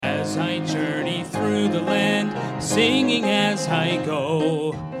as I journey through the land, singing as I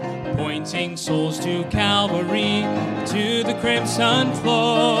go, pointing souls to Calvary, to the crimson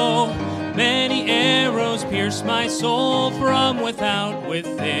flow. Many arrows pierce my soul from without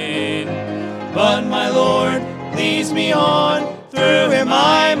within, but my Lord leads me on, through him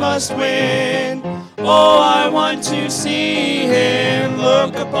I must win. Oh, I want to see him,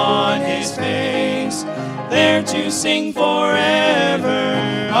 look upon his face, there to sing forever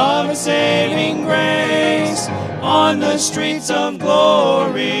of a saving grace. On the streets of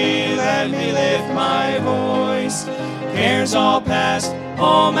glory, let me lift my voice. Cares all past,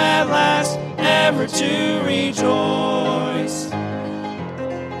 home at last, ever to rejoice.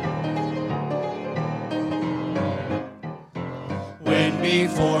 When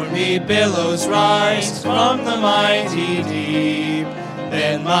before me billows rise from the mighty deep,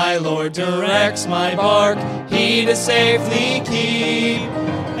 then my Lord directs my bark, he to safely keep.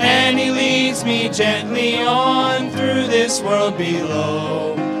 And he leads me gently on through this world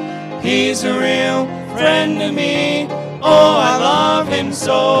below. He's a real friend to me, oh, I love him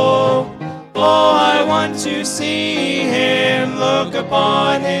so. Oh, I want to see him, look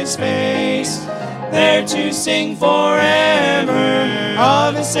upon his face, there to sing forever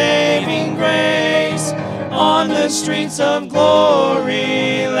of his saving grace. On the streets of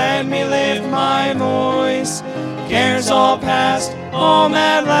glory, let me lift my voice. Cares all past, home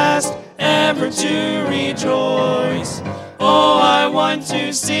at last, ever to rejoice. Oh, I want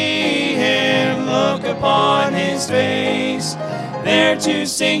to see him, look upon his face, there to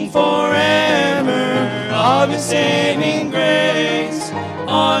sing forever of his saving grace.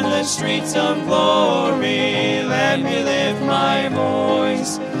 On the streets of glory, let me lift my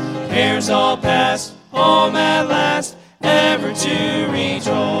voice. Cares all past, home at last, ever to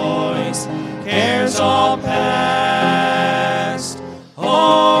rejoice. Cares all past,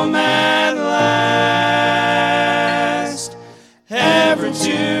 home at last, ever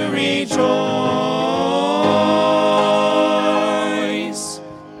to rejoice.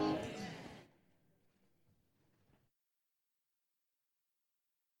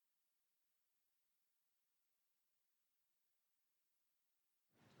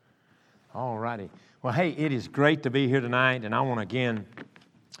 All righty. Well, hey, it is great to be here tonight, and I want to again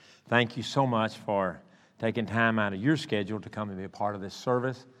thank you so much for taking time out of your schedule to come and be a part of this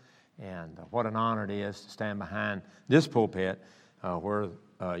service. And what an honor it is to stand behind this pulpit where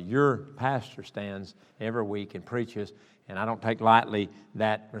your pastor stands every week and preaches. And I don't take lightly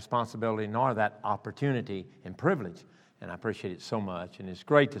that responsibility nor that opportunity and privilege. And I appreciate it so much. And it's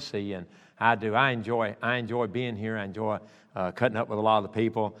great to see you. And I do. I enjoy being here. I enjoy cutting up with a lot of the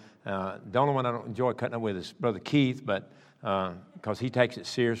people. The only one I don't enjoy cutting up with is Brother Keith, but because he takes it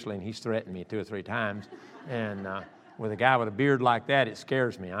seriously and he's threatened me 2 or 3 times. And with a guy with a beard like that, it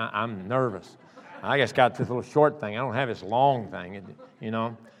scares me. I'm nervous. I just got this little short thing. I don't have this long thing, you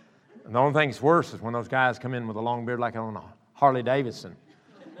know. And the only thing that's worse is when those guys come in with a long beard like on a Harley Davidson.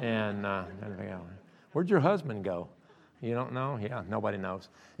 And where'd your husband go? You don't know? Yeah, nobody knows.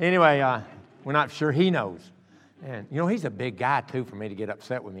 Anyway, we're not sure he knows. And, you know, he's a big guy, too, for me to get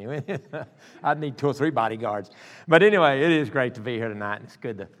upset with me. I'd need 2 or 3 bodyguards. But anyway, it is great to be here tonight. It's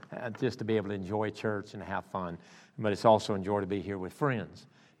good to just to be able to enjoy church and have fun. But it's also a joy to be here with friends.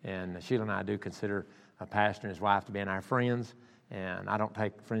 And Sheila and I do consider a pastor and his wife to be our friends. And I don't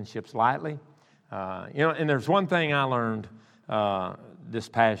take friendships lightly. And there's one thing I learned this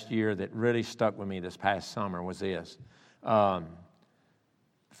past year that really stuck with me this past summer was this.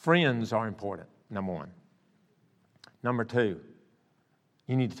 Friends are important, number one. Number 2,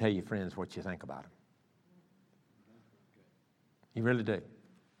 you need to tell your friends what you think about them. You really do.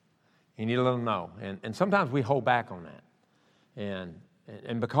 You need to let them know. And sometimes we hold back on that. And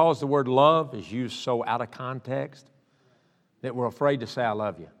because the word love is used so out of context that we're afraid to say, I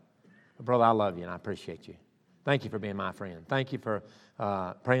love you. But brother, I love you and I appreciate you. Thank you for being my friend. Thank you for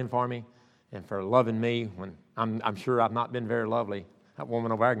praying for me and for loving me when I'm sure I've not been very lovely. That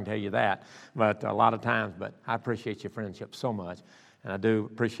woman over there can tell you that, but a lot of times. But I appreciate your friendship so much, and I do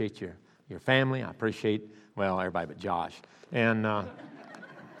appreciate your family. I appreciate, well, everybody but Josh and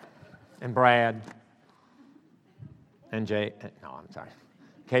Brad and Jay. No, I'm sorry,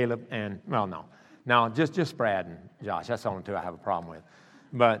 Caleb and no, just Brad and Josh. That's the only 2 I have a problem with.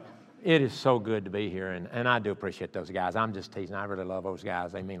 But it is so good to be here, and I do appreciate those guys. I'm just teasing. I really love those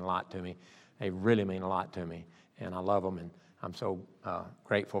guys. They mean a lot to me. They really mean a lot to me, and I love them. And I'm so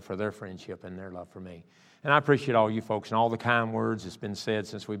grateful for their friendship and their love for me. And I appreciate all you folks and all the kind words that's been said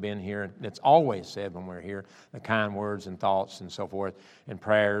since we've been here. And it's always said when we're here, the kind words and thoughts and so forth, and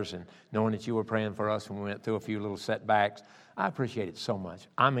prayers, and knowing that you were praying for us when we went through a few little setbacks. I appreciate it so much.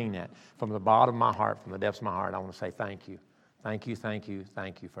 I mean that. From the bottom of my heart, from the depths of my heart, I want to say thank you. Thank you, thank you,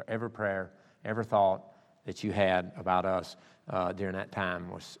 thank you for every prayer, every thought that you had about us during that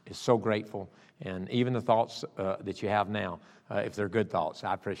time. Is so grateful. And even the thoughts that you have now, if they're good thoughts,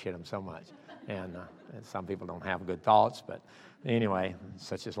 I appreciate them so much. And some people don't have good thoughts, but anyway,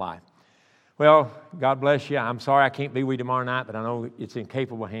 such is life. Well, God bless you. I'm sorry I can't be with you tomorrow night, but I know it's in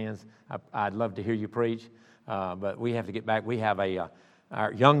capable hands. I'd love to hear you preach, but we have to get back. We have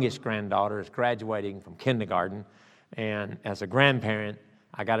our youngest granddaughter is graduating from kindergarten, and as a grandparent,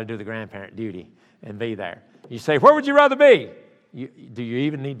 I got to do the grandparent duty and be there. You say, where would you rather be? Do you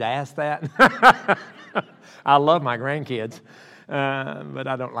even need to ask that? I love my grandkids. But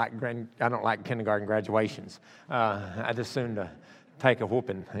I don't like kindergarten graduations. I just soon to take a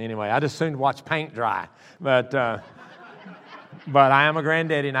whooping. Anyway, I just soon to watch paint dry. But I am a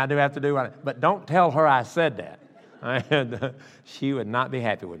granddaddy, and I do have to do what. But don't tell her I said that. She would not be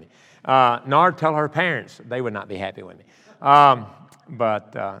happy with me. Nor tell her parents; they would not be happy with me.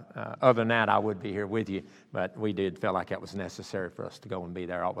 But other than that, I would be here with you. But we did feel like it was necessary for us to go and be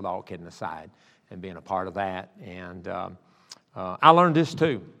there, with all kidding aside, and being a part of that. And I learned this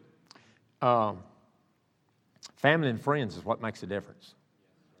too. Family and friends is what makes a difference.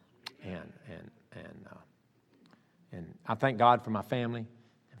 And I thank God for my family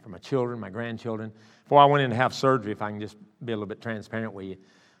and for my children, my grandchildren. Before I went in to have surgery, if I can just be a little bit transparent with you,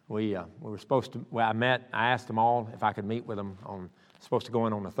 we were supposed to. Well, I asked them all if I could meet with them supposed to go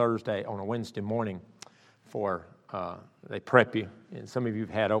in on a Wednesday morning for they prep you. And some of you have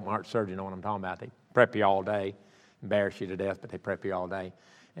had open heart surgery, know what I'm talking about. They prep you all day. Embarrass you to death, but they prep you all day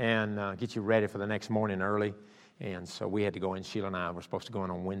and get you ready for the next morning early. And so we had to go in. Sheila and I were supposed to go in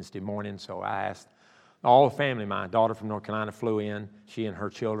on Wednesday morning. So I asked all the family. My daughter from North Carolina flew in. She and her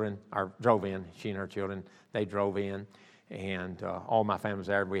children, or drove in. She and her children, they drove in. And all my family was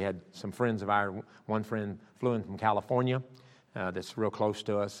there. We had some friends of ours. One friend flew in from California that's real close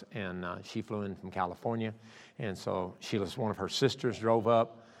to us. And she flew in from California. And so Sheila's one of her sisters drove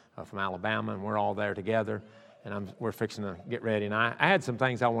up from Alabama. And we're all there together. And we're fixing to get ready. And I had some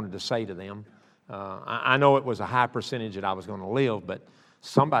things I wanted to say to them. I know it was a high percentage that I was going to live, but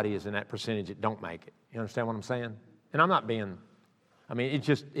somebody is in that percentage that don't make it. You understand what I'm saying? And I'm not being,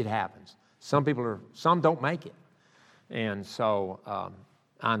 it happens. Some don't make it. And so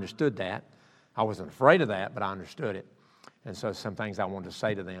I understood that. I wasn't afraid of that, but I understood it. And so some things I wanted to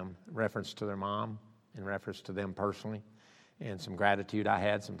say to them in reference to their mom, in reference to them personally. And some gratitude I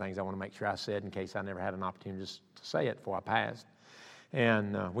had, some things I want to make sure I said in case I never had an opportunity to say it before I passed.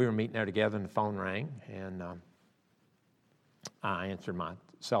 And we were meeting there together, and the phone rang, and I answered my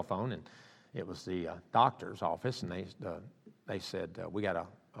cell phone, and it was the doctor's office, and they said we got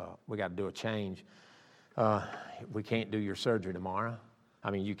to do a change. We can't do your surgery tomorrow.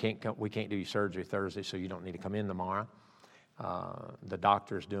 We can't do your surgery Thursday, so you don't need to come in tomorrow. The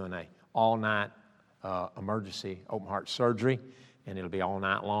doctor's doing a all-night emergency open heart surgery, and it'll be all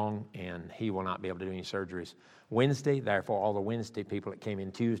night long, and he will not be able to do any surgeries Wednesday. Therefore, all the Wednesday people that came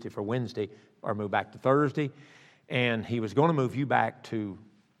in Tuesday for Wednesday are moved back to Thursday, and he was going to move you back to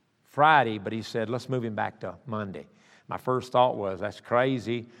Friday, but he said, let's move him back to Monday. My first thought was, that's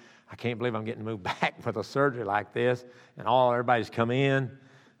crazy. I can't believe I'm getting moved back for the surgery like this, and everybody's come in.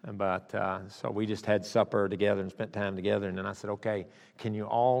 But so we just had supper together and spent time together. And then I said, okay, can you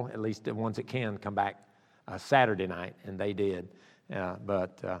all, at least the ones that can, come back Saturday night? And they did.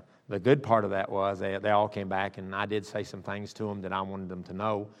 But the good part of that was they all came back, and I did say some things to them that I wanted them to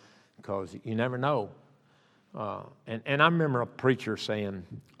know, because you never know. And I remember a preacher saying,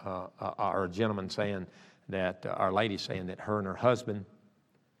 or a gentleman saying that, or a lady saying that her and her husband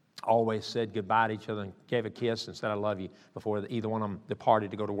always said goodbye to each other and gave a kiss and said, I love you, before either one of them departed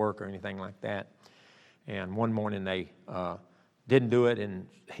to go to work or anything like that. And one morning they didn't do it, and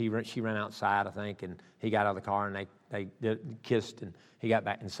she ran outside, I think, and he got out of the car, and they kissed, and he got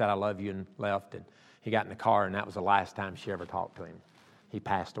back and said, I love you, and left. And he got in the car, and that was the last time she ever talked to him. He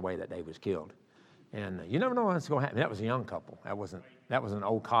passed away that day, he was killed. And you never know what's going to happen. That was a young couple. That was an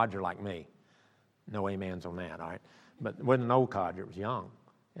old codger like me. No amens on that, all right? But it wasn't an old codger, it was young.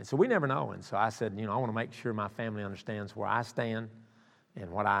 And so we never know. And so I said, I want to make sure my family understands where I stand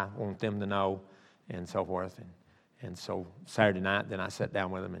and what I want them to know and so forth. And so Saturday night, then I sat down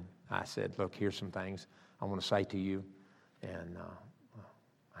with them and I said, look, here's some things I want to say to you. And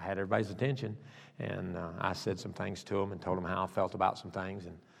I had everybody's attention, and I said some things to them and told them how I felt about some things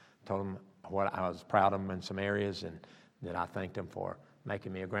and told them what I was proud of them in some areas and that I thanked them for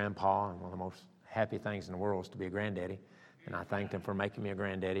making me a grandpa, and one of the most happy things in the world is to be a granddaddy. And I thanked them for making me a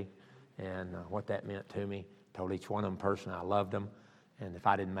granddaddy and what that meant to me. Told each one of them personally I loved them, and if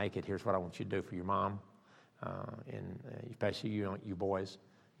I didn't make it, here's what I want you to do for your mom, and especially you boys,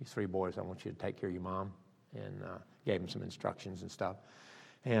 you 3 boys, I want you to take care of your mom, and gave them some instructions and stuff.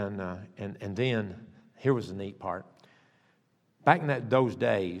 And then here was the neat part. Back in those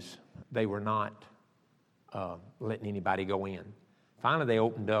days, they were not letting anybody go in. Finally, they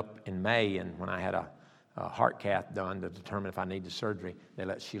opened up in May, and when I had a heart cath done to determine if I needed surgery, they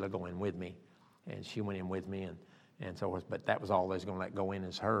let Sheila go in with me, and she went in with me, and so forth. But that was all they was going to let go in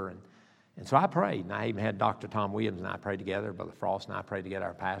is her, and so I prayed, and I even had Dr. Tom Williams and I prayed together, Brother Frost and I prayed together,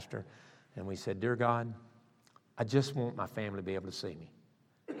 our pastor, and we said, Dear God, I just want my family to be able to see me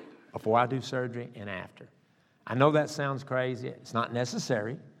before I do surgery and after. I know that sounds crazy. It's not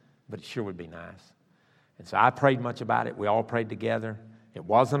necessary, but it sure would be nice. And so I prayed much about it. We all prayed together. It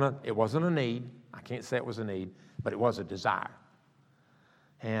wasn't a need. I can't say it was a need, but it was a desire.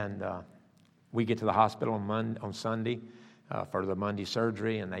 And we get to the hospital on Sunday for the Monday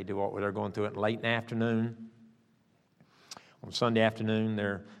surgery, and they do what they're going through it late in the afternoon. On Sunday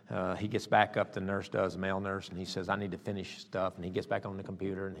afternoon, he gets back up, the nurse does, the male nurse, and he says, I need to finish stuff. And he gets back on the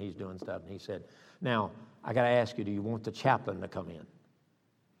computer, and he's doing stuff. And he said, now, I got to ask you, do you want the chaplain to come in? And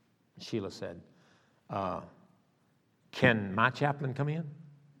Sheila said, can my chaplain come in?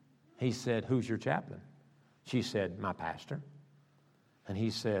 He said, who's your chaplain? She said, my pastor. And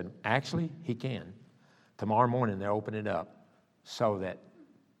he said, actually, he can. Tomorrow morning, they'll open it up so that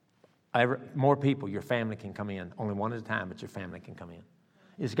more people, your family can come in. Only one at a time, but your family can come in.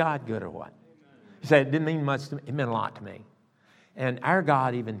 Is God good or what? He said, it didn't mean much to me. It meant a lot to me. And our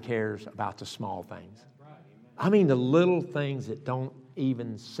God even cares about the small things. I mean the little things that don't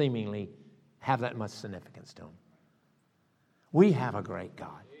even seemingly have that much significance to them. We have a great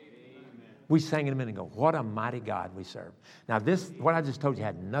God. We sang in a minute ago, what a mighty God we serve. Now this, what I just told you,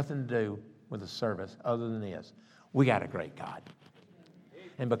 had nothing to do with the service other than this. We got a great God.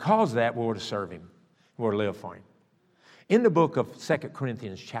 And because of that, we're to serve Him. We're to live for Him. In the book of 2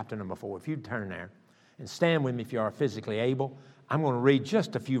 Corinthians chapter number 4, if you'd turn there and stand with me if you are physically able, I'm going to read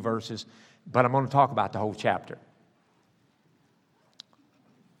just a few verses, but I'm going to talk about the whole chapter.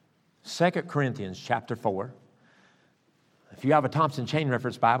 2 Corinthians chapter 4. If you have a Thompson Chain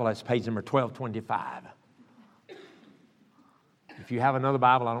Reference Bible, that's page number 1225. If you have another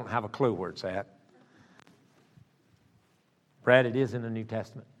Bible, I don't have a clue where it's at. Brad, it is in the New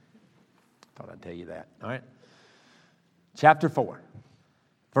Testament. Thought I'd tell you that. All right. Chapter 4,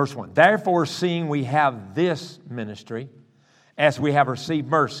 verse 1. Therefore, seeing we have this ministry, as we have received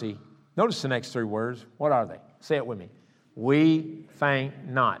mercy. Notice the next 3 words. What are they? Say it with me. We faint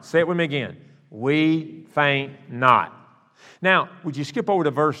not. Say it with me again. We faint not. Now, would you skip over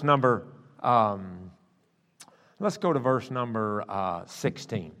to verse number, let's go to verse number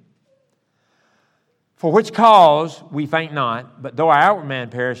 16. For which cause we faint not, but though our outward man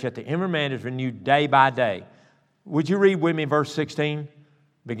perish, yet the inward man is renewed day by day. Would you read with me verse 16?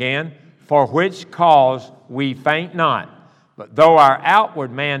 Begin. For which cause we faint not, but though our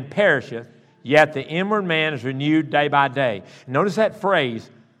outward man perisheth, yet the inward man is renewed day by day. Notice that phrase,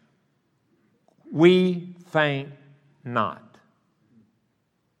 we faint not.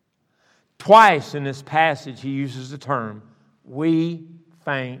 Twice in this passage he uses the term, we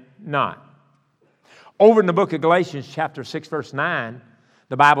faint not. Over in the book of Galatians chapter 6 verse 9,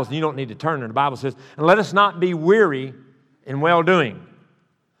 the Bible says, you don't need to turn there, the Bible says, and let us not be weary in well-doing.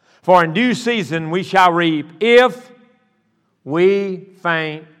 For in due season we shall reap if we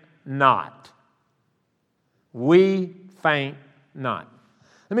faint not. We faint not.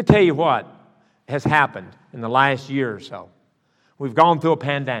 Let me tell you what has happened in the last year or so. We've gone through a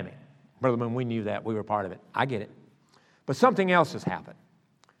pandemic. Brother Moon, we knew that. We were part of it. I get it. But something else has happened.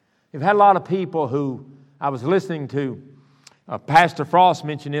 You've had a lot of people who, I was listening to Pastor Frost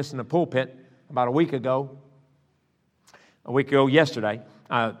mention this in the pulpit about a week ago yesterday,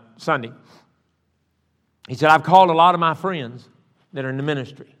 Sunday. He said, I've called a lot of my friends that are in the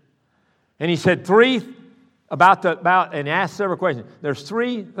ministry. And he said and he asked several questions. There's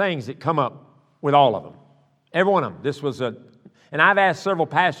 3 things that come up with all of them. Every one of them. And I've asked several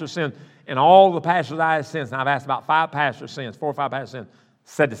pastors since, and all the pastors I asked since, and I've asked about 5 pastors since, 4 or 5 pastors since,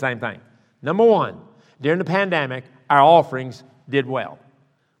 said the same thing. Number 1, during the pandemic, our offerings did well.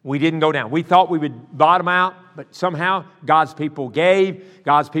 We didn't go down. We thought we would bottom out, but somehow God's people gave.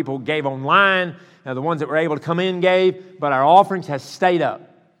 God's people gave online. The ones that were able to come in gave, but our offerings has stayed up.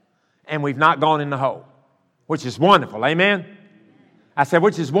 and we've not gone in the hole, which is wonderful. Amen? I said,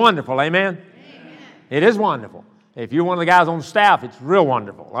 which is wonderful. Amen? Amen. It is wonderful. If you're one of the guys on the staff, it's real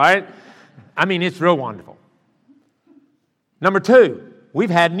wonderful, right? I mean, it's real wonderful. Number two, we've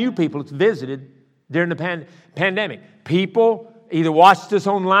had new people that's visited during the pandemic. People either watched us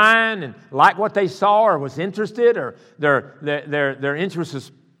online and liked what they saw or was interested, or their interest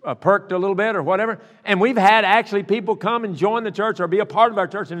is perked a little bit or whatever. And we've had actually people come and join the church or be a part of our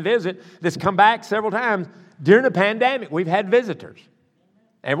church and visit that's come back several times during the pandemic. We've had visitors.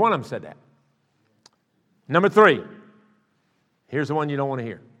 Every one of them said that. Number three, here's the one you don't want to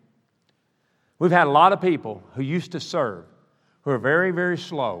hear. We've had a lot of people who used to serve who are very, very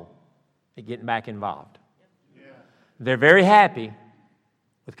slow at getting back involved. Yeah. They're very happy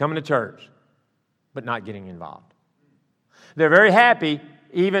with coming to church, but not getting involved. They're very happy,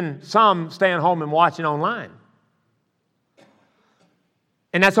 even some staying home and watching online.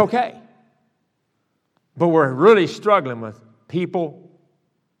 And that's okay. But we're really struggling with people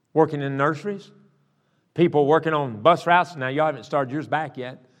working in nurseries, people working on bus routes. Now, y'all haven't started yours back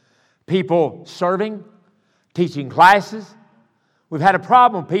yet. People serving, teaching classes. We've had a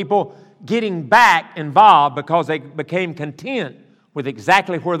problem with people getting back involved because they became content with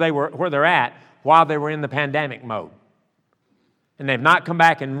exactly where they're at while they were in the pandemic mode. And they've not come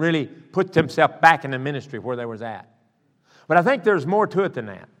back and really put themselves back in the ministry where they was at. But I think there's more to it than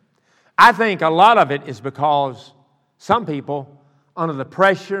that. I think a lot of it is because some people, under the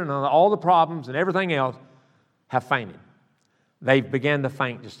pressure and under all the problems and everything else, have fainted. They've begun to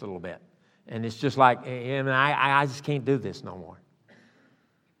faint just a little bit. And it's just like, I just can't do this no more.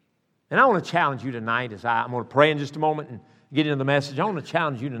 And I want to challenge you tonight as I'm going to pray in just a moment and get into the message. I want to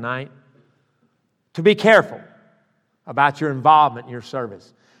challenge you tonight to be careful about your involvement in your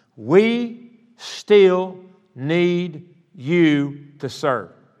service. We still need you to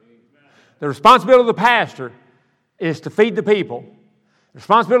serve. The responsibility of the pastor is to feed the people. The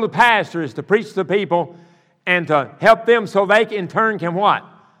responsibility of the pastor is to preach to the people and to help them so they in turn can what?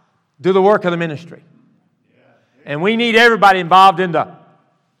 Do the work of the ministry. And we need everybody involved in the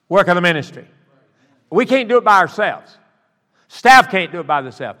work of the ministry. We can't do it by ourselves. Staff can't do it by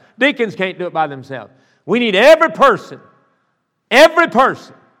themselves. Deacons can't do it by themselves. We need every person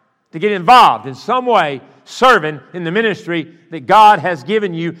to get involved in some way serving in the ministry that God has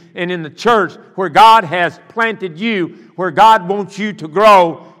given you and in the church where God has planted you, where God wants you to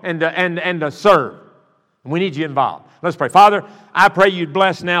grow and to serve. And we need you involved. Let's pray. Father, I pray you'd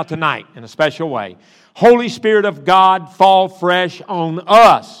bless now tonight in a special way. Holy Spirit of God, fall fresh on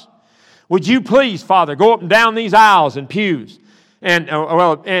us. Would you please, Father, go up and down these aisles and pews and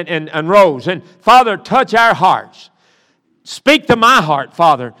rows. And Father, touch our hearts. Speak to my heart,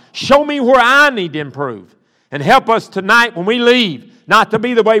 Father. Show me where I need to improve. And help us tonight when we leave, not to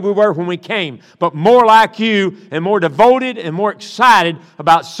be the way we were when we came, but more like you and more devoted and more excited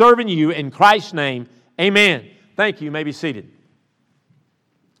about serving you in Christ's name. Amen. Thank you. You may be seated.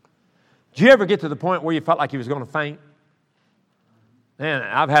 Did you ever get to the point where you felt like you was going to faint? Man,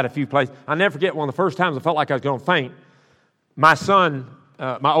 I've had a few places. I'll never forget one of the first times I felt like I was going to faint. My son,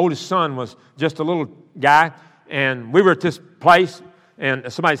 my oldest son, was just a little guy, and we were at this place in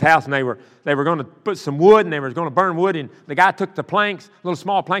somebody's house, and they were going to put some wood, and they were going to burn wood, and the guy took the planks, little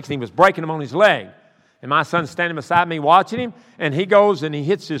small planks, and he was breaking them on his leg. And my son's standing beside me watching him, and he goes and he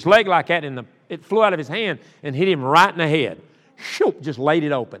hits his leg like that, and it flew out of his hand and hit him right in the head. Shoop, just laid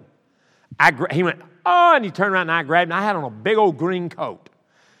it open. He went, oh, and he turned around and I grabbed him. I had on a big old green coat.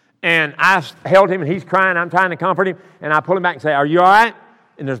 And I held him, and he's crying. I'm trying to comfort him, and I pull him back and say, are you all right?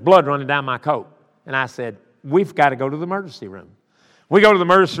 And there's blood running down my coat. And I said, we've got to go to the emergency room. We go to the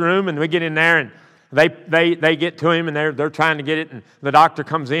emergency room, and we get in there, and they get to him, and they're trying to get it, and the doctor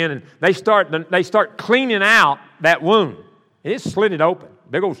comes in, and they start cleaning out that wound. It slid it open,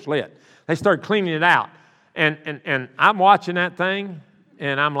 big old slit. They started cleaning it out, and I'm watching that thing,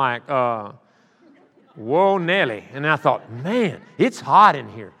 and I'm like, whoa, Nelly. And I thought, man, it's hot in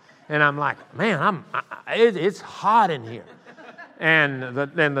here. And I'm like, man, it's hot in here. And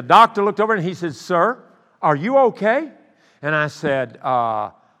then the doctor looked over and he said, sir, are you okay? And I said,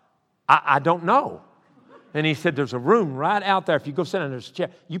 I don't know. And he said, there's a room right out there. If you go sit down, there's a chair.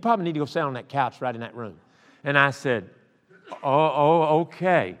 You probably need to go sit on that couch right in that room. And I said, oh,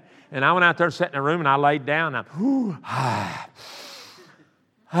 okay. And I went out there and sat in the room, and I laid down, and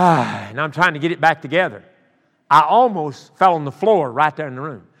and I'm trying to get it back together. I almost fell on the floor right there in the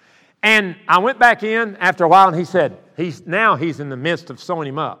room. And I went back in after a while, and he said, he's in the midst of sewing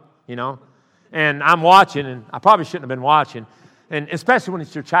him up, you know. And I'm watching, and I probably shouldn't have been watching. And especially when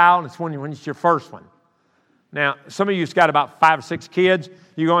it's your child, it's when it's your first one. Now, some of you's got about 5 or 6 kids.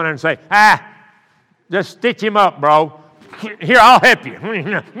 You go in there and say, just stitch him up, bro. Here, I'll help you.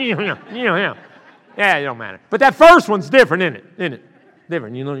 Yeah, it don't matter. But that first one's different, isn't it?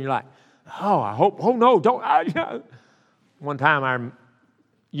 Different. You're like, I hope, no, don't. One time our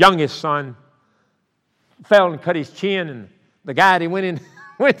youngest son fell and cut his chin, and the guy that he went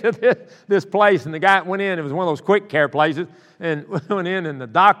to this place, and the guy went in, it was one of those quick care places, and went in, and the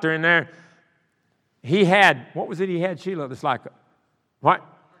doctor in there, he had, what was it he had, Sheila? It's like, what?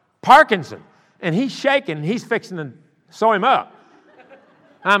 Parkinson. And he's shaking, and he's fixing to sew him up.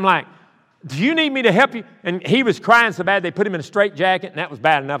 I'm like, do you need me to help you? And he was crying so bad they put him in a straitjacket, and that was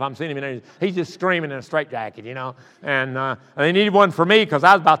bad enough. I'm seeing him in there. He's just screaming in a straitjacket, And they needed one for me because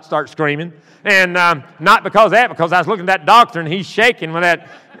I was about to start screaming. And not because of that, because I was looking at that doctor, and he's shaking with that.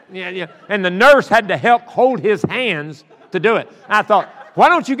 Yeah. And the nurse had to help hold his hands to do it. And I thought, why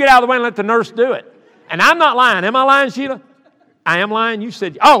don't you get out of the way and let the nurse do it? And I'm not lying. Am I lying, Sheila? I am lying. You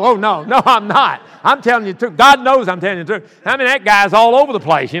said, no, I'm not. I'm telling you the truth. God knows I'm telling you the truth. I mean, that guy's all over the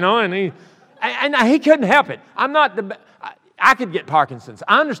place, and he couldn't help it. I could get Parkinson's.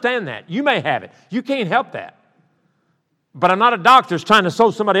 I understand that. You may have it. You can't help that. But I'm not a doctor that's trying to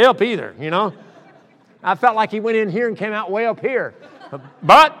sew somebody up either, I felt like he went in here and came out way up here.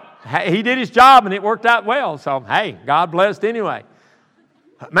 But he did his job, and it worked out well. So, hey, God blessed anyway.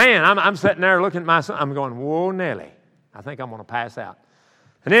 Man, I'm sitting there looking at my son. I'm going, whoa, Nelly. I think I'm going to pass out.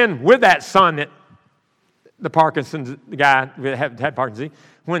 And then with that son, the Parkinson's, the guy had Parkinson's,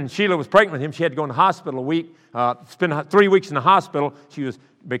 when Sheila was pregnant with him, she had to go in the hospital a week, spend 3 weeks in the hospital. She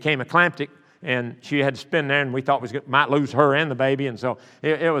became eclamptic, and she had to spend there, and we thought we might lose her and the baby, and so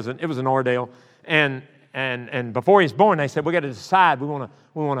it was an ordeal. And before he was born, they said, we got to decide. We want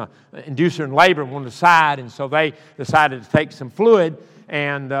to induce her in labor, and we want to decide. And so they decided to take some fluid,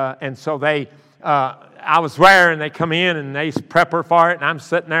 and so they, I was there, and they come in, and they prep her for it, and I'm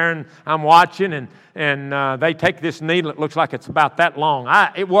sitting there, and I'm watching, and they take this needle. It looks like it's about that long.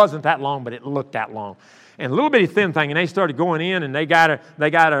 It wasn't that long, but it looked that long. And a little bitty thin thing, and they started going in, and they got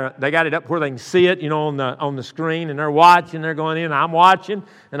it up where they can see it, on the screen, and they're watching, they're going in, and I'm watching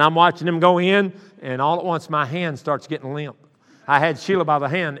them go in, and all at once my hand starts getting limp. I had Sheila by the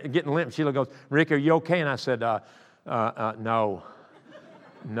hand getting limp. Sheila goes, Rick, are you okay? And I said, no.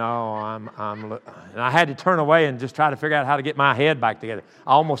 No, and I had to turn away and just try to figure out how to get my head back together.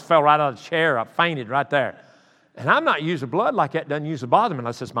 I almost fell right out of the chair. I fainted right there. And I'm not using blood like that. Doesn't usually bother me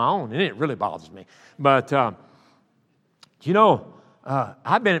unless it's my own, and it really bothers me. But, I've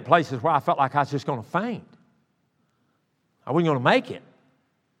been at places where I felt like I was just going to faint. I wasn't going to make it.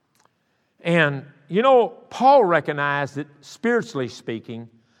 And, Paul recognized that spiritually speaking,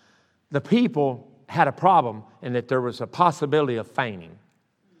 the people had a problem and that there was a possibility of fainting.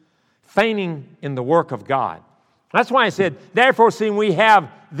 Fainting in the work of God. That's why I said, therefore, seeing we have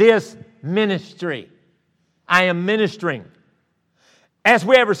this ministry. I am ministering. As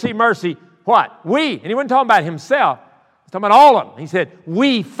we have received mercy, what? We. And he wasn't talking about himself. He was talking about all of them. He said,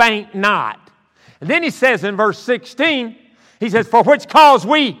 we faint not. And then he says in verse 16, he says, for which cause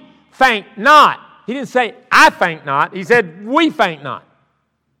we faint not. He didn't say, I faint not. He said, we faint not.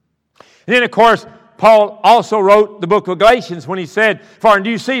 And then, of course, Paul also wrote the book of Galatians when he said, for in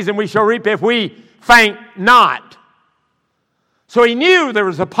due season we shall reap if we faint not. So he knew there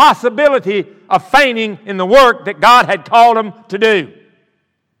was a possibility of fainting in the work that God had called him to do.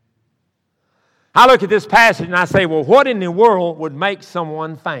 I look at this passage and I say, well, what in the world would make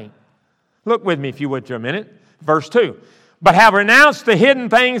someone faint? Look with me, if you would, for a minute. Verse 2. But have renounced the hidden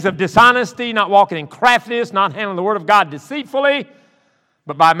things of dishonesty, not walking in craftiness, not handling the word of God deceitfully,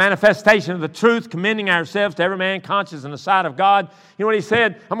 but by manifestation of the truth, commending ourselves to every man conscious in the sight of God. You know what he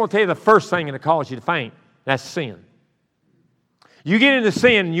said? I'm going to tell you the first thing that'll cause you to faint. That's sin. You get into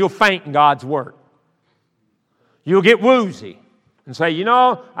sin and you'll faint in God's word. You'll get woozy and say,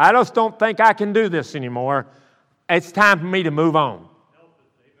 I just don't think I can do this anymore. It's time for me to move on.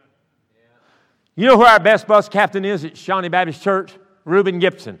 You know who our best bus captain is at Shawnee Baptist Church? Reuben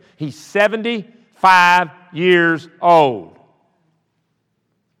Gibson. He's 75 years old.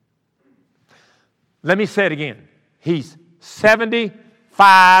 Let me say it again. He's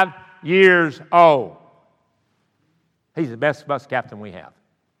 75 years old. He's the best bus captain we have.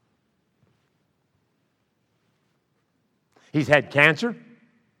 He's had cancer.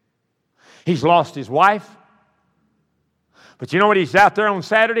 He's lost his wife. But you know what he's out there on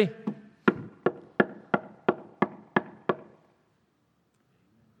Saturday?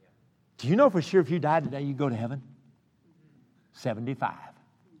 Do you know for sure if you died today, you go to heaven? 75.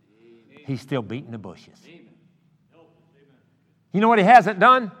 He's still beating the bushes. You know what he hasn't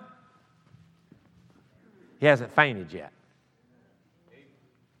done? He hasn't fainted yet.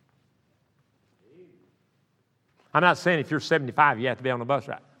 I'm not saying if you're 75, you have to be on a bus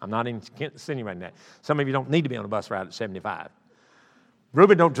ride. I'm not insinuating that. Some of you don't need to be on a bus ride at 75.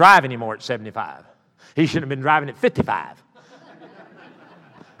 Reuben don't drive anymore at 75. He shouldn't have been driving at 55.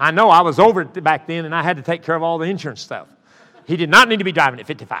 I know I was over it back then, and I had to take care of all the insurance stuff. He did not need to be driving at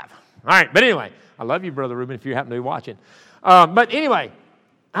 55. All right, but anyway, I love you, Brother Reuben, if you happen to be watching. But anyway,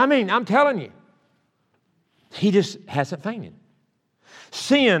 I'm telling you, he just hasn't fainted.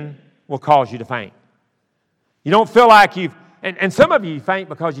 Sin will cause you to faint. You don't feel like and some of you faint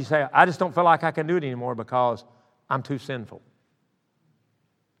because you say, I just don't feel like I can do it anymore because I'm too sinful.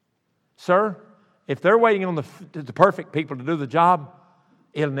 Sir, if they're waiting on the perfect people to do the job,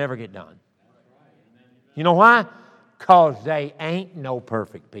 it'll never get done. You know why? Because they ain't no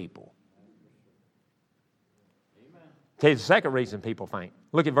perfect people. Tell you the second reason people faint.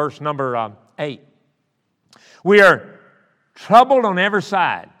 Look at verse number 8. We are troubled on every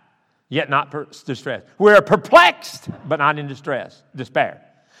side, yet not distressed. We are perplexed, but not in despair.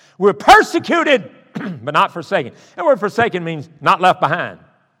 We're persecuted, but not forsaken. That word forsaken means not left behind.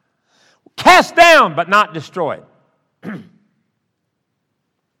 Cast down, but not destroyed. Tell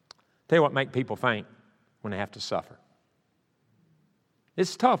you what makes people faint when they have to suffer.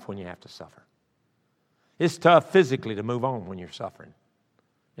 It's tough when you have to suffer. It's tough physically to move on when you're suffering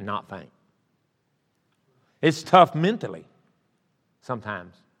and not faint. It's tough mentally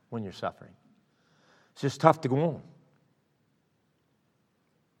sometimes when you're suffering. It's just tough to go on.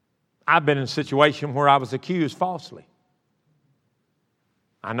 I've been in a situation where I was accused falsely.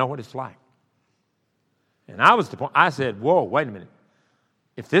 I know what it's like. And I was to the point, I said, whoa, wait a minute.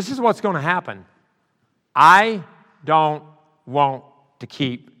 If this is what's going to happen, I don't want to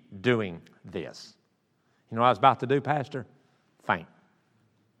keep doing this. You know what I was about to do, Pastor? Faint.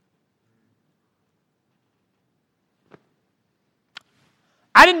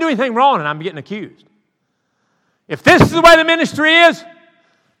 I didn't do anything wrong and I'm getting accused. If this is the way the ministry is,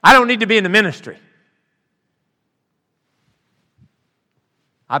 I don't need to be in the ministry.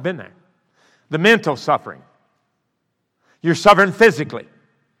 I've been there. The mental suffering. You're suffering physically.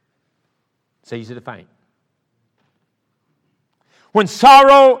 It's easy to faint. When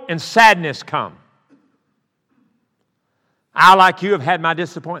sorrow and sadness come, I, like you, have had my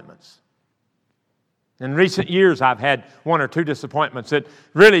disappointments. In recent years, I've had one or two disappointments that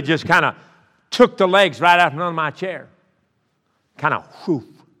really just kind of took the legs right out from under my chair. Kind of whoof.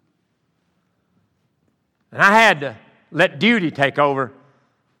 And I had to let duty take over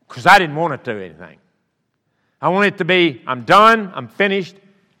because I didn't want it to do anything. I wanted it to be, I'm done, I'm finished,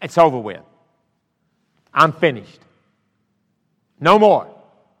 it's over with. I'm finished. No more.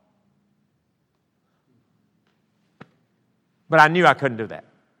 But I knew I couldn't do that.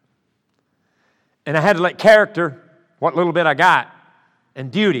 And I had to let character, what little bit I got,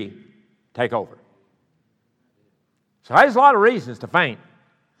 and duty take over. So there's a lot of reasons to faint.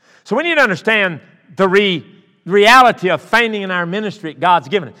 So we need to understand the reality of fainting in our ministry God's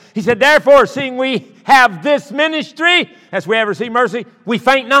given us. He said, therefore, seeing we have this ministry, as we have received mercy, we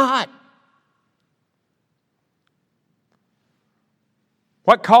faint not.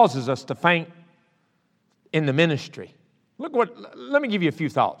 What causes us to faint in the ministry? Let me give you a few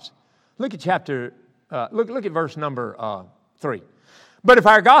thoughts. Look at look at verse number 3. But if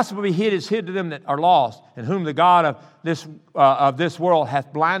our gospel be hid, it's hid to them that are lost, and whom the God of this world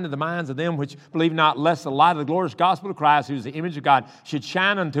hath blinded the minds of them which believe not, lest the light of the glorious gospel of Christ, who is the image of God, should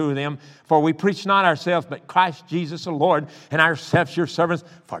shine unto them. For we preach not ourselves, but Christ Jesus the Lord, and ourselves your servants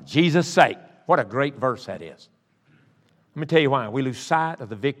for Jesus' sake. What a great verse that is. Let me tell you why. We lose sight of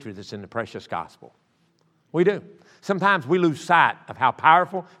the victory that's in the precious gospel. We do. Sometimes we lose sight of how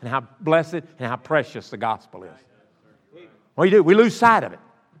powerful and how blessed and how precious the gospel is. We do. We lose sight of it.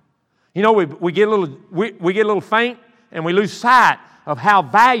 You know, we get a little faint and we lose sight of how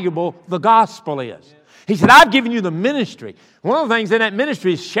valuable the gospel is. He said, I've given you the ministry. One of the things in that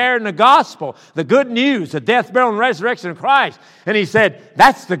ministry is sharing the gospel, the good news, the death, burial, and resurrection of Christ. And he said,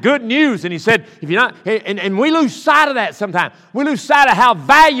 that's the good news. And he said, if you're not, and we lose sight of that sometimes. We lose sight of how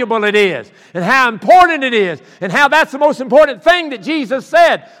valuable it is and how important it is and how that's the most important thing that Jesus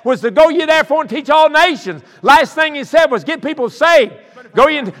said was to go ye therefore and teach all nations. Last thing he said was get people saved. Go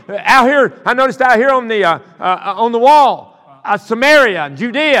ye out here. I noticed out here on the wall, Samaria and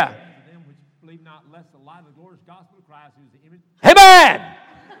Judea. Amen.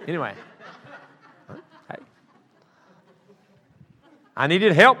 Anyway, hey, I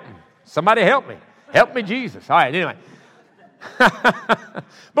needed help. Somebody help me. Help me, Jesus. All right, anyway.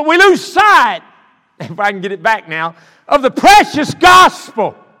 But we lose sight, if I can get it back now, of the precious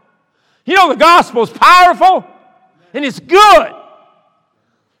gospel. You know the gospel is powerful and it's good.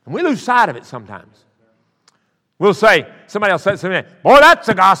 And we lose sight of it sometimes. We'll say, somebody else says to me, boy, that's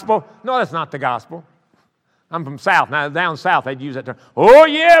the gospel. No, that's not the gospel. I'm from South. Now, down South, they'd use that term. Oh,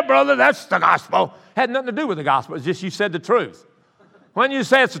 yeah, brother, that's the gospel. Had nothing to do with the gospel. It's just you said the truth. When you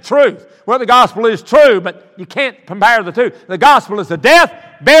say it's the truth, well, the gospel is true, but you can't compare the two. The gospel is the death,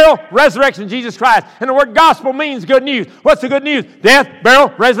 burial, resurrection of Jesus Christ. And the word gospel means good news. What's the good news? Death, burial,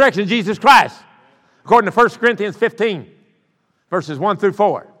 resurrection of Jesus Christ. According to 1 Corinthians 15, verses 1 through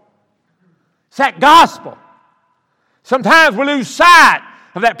 4. It's that gospel. Sometimes we lose sight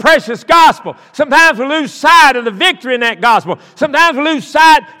of that precious gospel. Sometimes we lose sight of the victory in that gospel. Sometimes we lose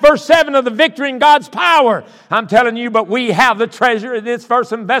sight, verse 7, of the victory in God's power. I'm telling you, but we have the treasure in this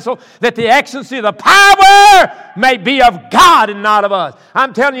earthen vessel, that the excellency of the power may be of God and not of us.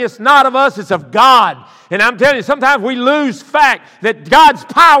 I'm telling you, it's not of us, it's of God. And I'm telling you, sometimes we lose fact that God's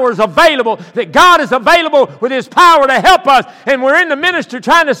power is available, that God is available with His power to help us. And we're in the ministry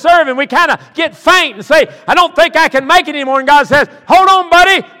trying to serve, and we kind of get faint and say, I don't think I can make it anymore. And God says, hold on,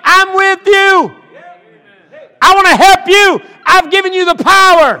 buddy, I'm with you. I want to help you. I've given you the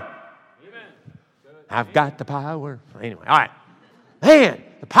power. I've got the power. Anyway, all right. Man,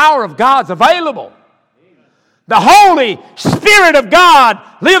 the power of God's available. The Holy Spirit of God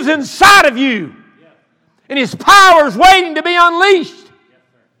lives inside of you. And His power is waiting to be unleashed.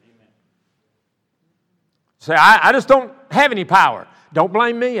 Say, I just don't have any power. Don't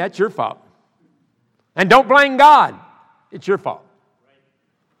blame me. That's your fault. And don't blame God. It's your fault.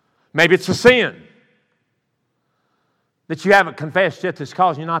 Maybe it's a sin that you haven't confessed yet that's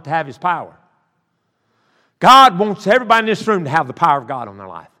causing you not to have His power. God wants everybody in this room to have the power of God on their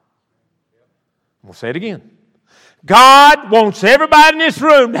life. We'll say it again. God wants everybody in this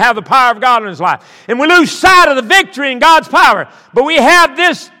room to have the power of God in his life. And we lose sight of the victory in God's power. But we have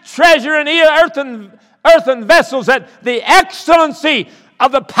this treasure in earthen vessels, that the excellency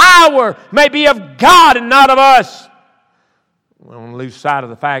of the power may be of God and not of us. We don't lose sight of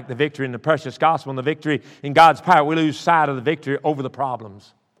the fact, the victory in the precious gospel and the victory in God's power. We lose sight of the victory over the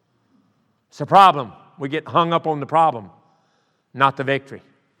problems. It's a problem. We get hung up on the problem, not the victory.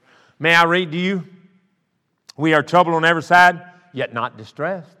 May I read to you? We are troubled on every side, yet not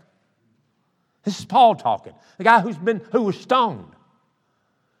distressed. This is Paul talking. The guy who was stoned.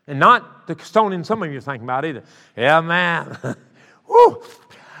 And not the stoning some of you are thinking about either. Yeah, man. Woo.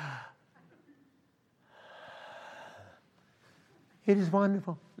 It is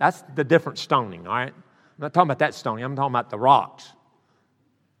wonderful. That's the different stoning, all right? I'm not talking about that stoning. I'm talking about the rocks.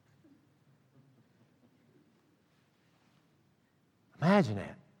 Imagine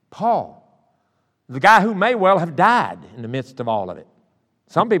that. Paul, the guy who may well have died in the midst of all of it.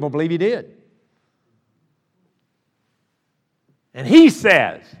 Some people believe he did. And he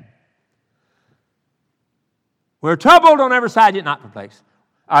says, we're troubled on every side, yet not perplexed.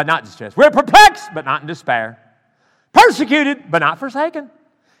 Not distressed. We're perplexed, but not in despair. Persecuted, but not forsaken.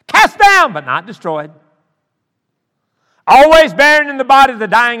 Cast down, but not destroyed. Always bearing in the body the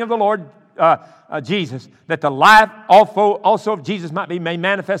dying of the Lord Jesus, that the life also of Jesus might be made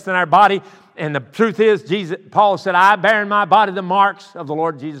manifest in our body. And the truth is, Paul said, I bear in my body the marks of the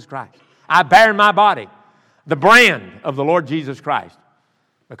Lord Jesus Christ. I bear in my body the brand of the Lord Jesus Christ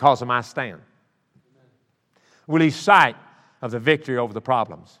because of my stand. We lose sight of the victory over the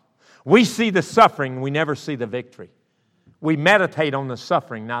problems. We see the suffering, we never see the victory. We meditate on the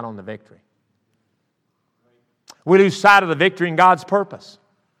suffering, not on the victory. We lose sight of the victory in God's purpose.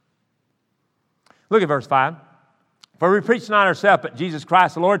 Look at verse 5. For we preach not ourselves, but Jesus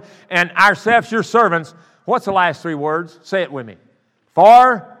Christ the Lord, and ourselves your servants. What's the last three words? Say it with me.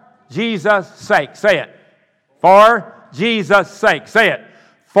 For Jesus' sake. Say it. For Jesus' sake. Say it.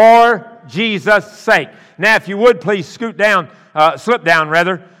 For Jesus' sake. Now, if you would, please slip down,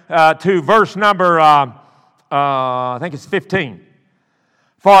 to verse number, I think it's 15.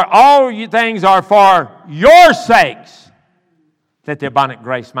 For all you things are for your sakes, that the abundant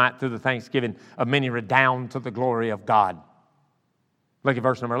grace might, through the thanksgiving of many, redound to the glory of God. Look at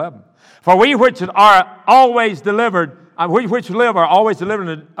verse number 11. For we which are always delivered, we which live are always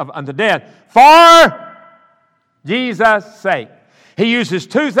delivered unto death, for Jesus' sake. He uses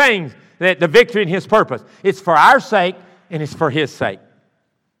two things, that the victory and His purpose. It's for our sake and it's for His sake.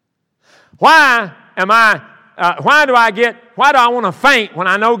 Why do I want to faint when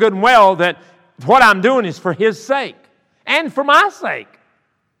I know good and well that what I'm doing is for His sake and for my sake?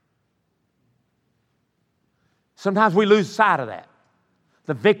 Sometimes we lose sight of that.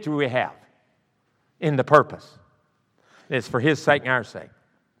 The victory we have in the purpose. It's for His sake and our sake.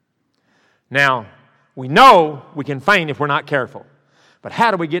 Now, we know we can faint if we're not careful. But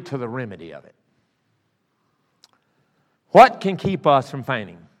how do we get to the remedy of it? What can keep us from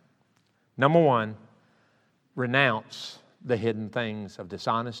fainting? Number one, renounce the hidden things of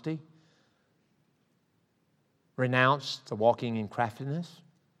dishonesty. Renounce the walking in craftiness.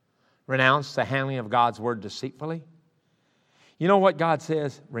 Renounce the handling of God's word deceitfully. You know what God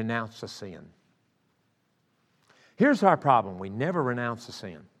says? Renounce the sin. Here's our problem. We never renounce the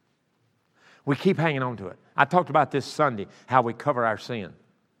sin. We keep hanging on to it. I talked about this Sunday, how we cover our sin.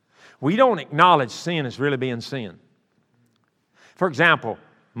 We don't acknowledge sin as really being sin. For example,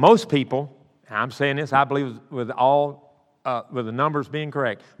 most people, and I'm saying this, I believe with the numbers being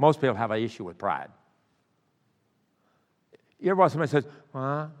correct, most people have an issue with pride. You ever watch somebody says,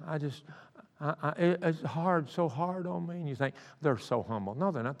 well, it's hard, so hard on me. And you think, they're so humble.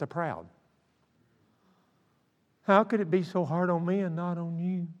 No, they're not. They're proud. How could it be so hard on me and not on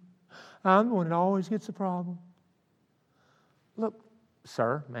you? I'm the one that always gets the problem. Look,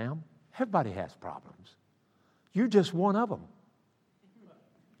 sir, ma'am, everybody has problems. You're just one of them.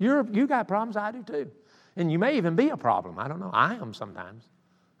 You got problems, I do too. And you may even be a problem. I don't know. I am sometimes.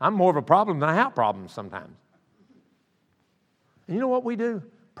 I'm more of a problem than I have problems sometimes. And you know what we do?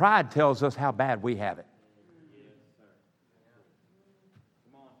 Pride tells us how bad we have it. Yes, sir.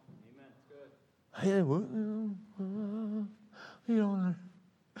 Come on. Amen. Good. Hey, well, you don't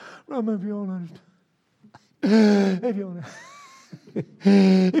if you don't understand.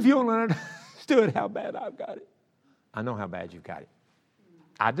 If you don't understand how bad I've got it. I know how bad you've got it.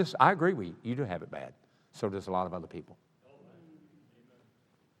 I agree with you. You do have it bad. So does a lot of other people.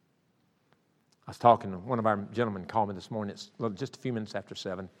 I was talking to one of our gentlemen called me this morning. It's just a few minutes after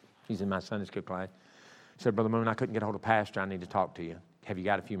 7. He's in my Sunday school class. He said, Brother Moon, I couldn't get a hold of Pastor. I need to talk to you. Have you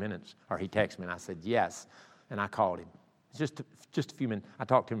got a few minutes? Or he texted me and I said, yes. And I called him. Just a few minutes. I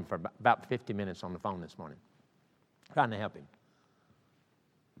talked to him for about 50 minutes on the phone this morning, trying to help him.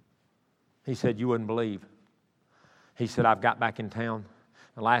 He said, you wouldn't believe. He said, I've got back in town.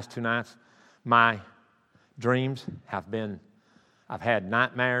 The last 2 nights, my dreams I've had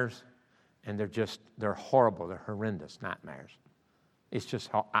nightmares, and they're horrible. They're horrendous nightmares. It's just,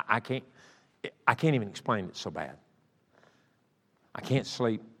 I can't even explain it. It's so bad. I can't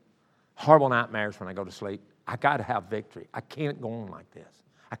sleep. Horrible nightmares when I go to sleep. I got to have victory. I can't go on like this.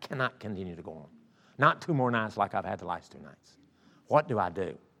 I cannot continue to go on. Not 2 more nights like I've had the last 2 nights. What do I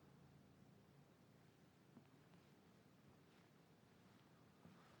do?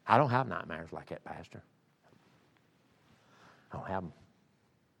 I don't have nightmares like that, Pastor. I don't have them.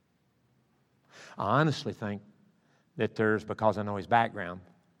 I honestly think that because I know his background,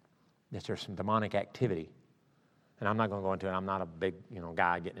 that there's some demonic activity. And I'm not going to go into it. I'm not a big,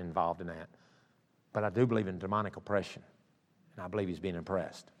 guy getting involved in that. But I do believe in demonic oppression. And I believe he's being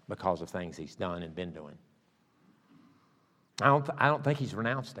oppressed because of things he's done and been doing. I don't think he's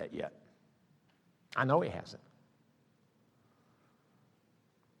renounced that yet. I know he hasn't.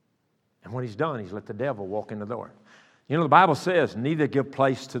 And what he's done, he's let the devil walk in the door. The Bible says, neither give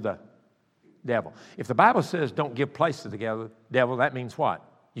place to the devil. If the Bible says don't give place to the devil, that means what?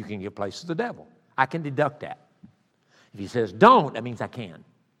 You can give place to the devil. I can deduct that. If he says don't, that means I can.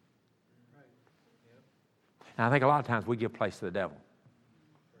 And I think a lot of times we give place to the devil.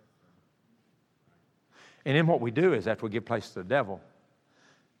 And then what we do is after we give place to the devil,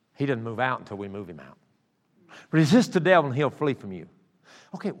 he doesn't move out until we move him out. Resist the devil and he'll flee from you.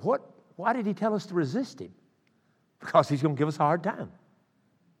 Okay, why did he tell us to resist him? Because he's going to give us a hard time.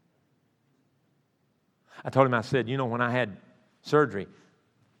 I told him, I said, when I had surgery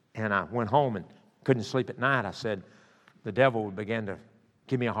and I went home and couldn't sleep at night, I said, the devil began to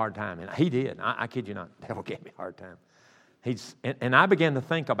give me a hard time. And he did. I kid you not. The devil gave me a hard time. And I began to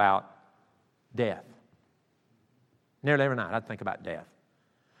think about death. Nearly every night I'd think about death.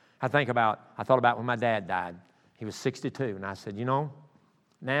 I thought about when my dad died. He was 62. And I said,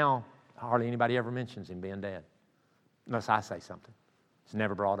 now hardly anybody ever mentions him being dead. Unless I say something. It's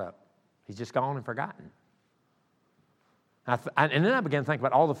never brought up. He's just gone and forgotten. And then I began to think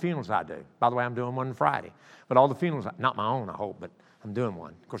about all the funerals I do. By the way, I'm doing one Friday. But all the funerals, not my own, I hope, but I'm doing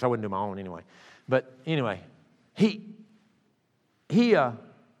one. Of course, I wouldn't do my own anyway. But anyway, I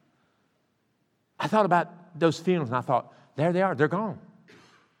thought about those funerals and I thought, there they are, they're gone.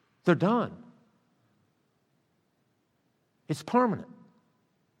 They're done. It's permanent.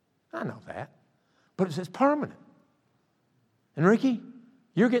 I know that. But it's permanent. And Ricky,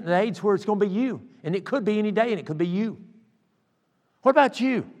 you're getting to the age where it's going to be you. And it could be any day and it could be you. What about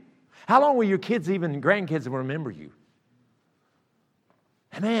you? How long will your kids, even grandkids, remember you?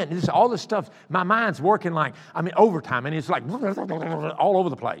 Man, all this stuff, my mind's working overtime, and it's like all over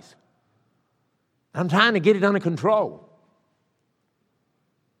the place. I'm trying to get it under control.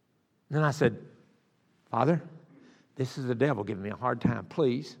 then I said, Father, this is the devil giving me a hard time.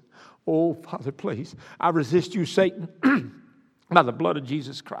 Please. Oh, Father, please. I resist you, Satan, by the blood of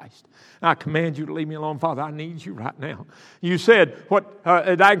Jesus Christ. I command you to leave me alone. Father, I need you right now. You said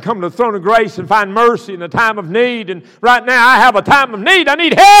that I can come to the throne of grace and find mercy in a time of need. And right now I have a time of need. I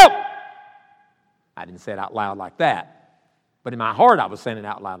need help. I didn't say it out loud like that. But in my heart, I was saying it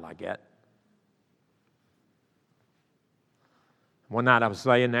out loud like that. One night I was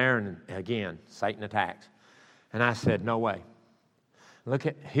laying there, and again, Satan attacks. And I said, no way.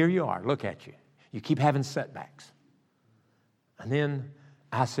 Here you are. Look at you. You keep having setbacks. And then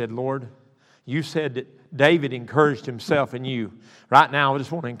I said, Lord, you said that David encouraged himself in you. Right now, I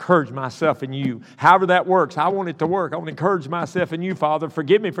just want to encourage myself in you. However that works, I want it to work. I want to encourage myself in you, Father.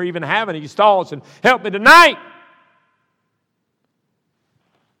 Forgive me for even having these thoughts and help me tonight.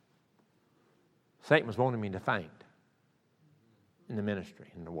 Satan was wanting me to faint in the ministry,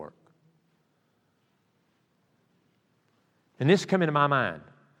 in the work. And this came into my mind.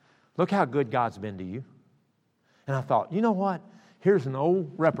 Look how good God's been to you. And I thought, you know what? Here's an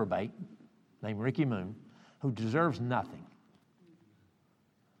old reprobate named Ricky Moon who deserves nothing.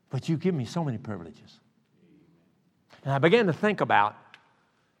 But you give me so many privileges. And I began to think about,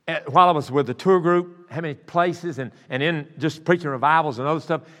 while I was with the tour group, how many places and in just preaching revivals and other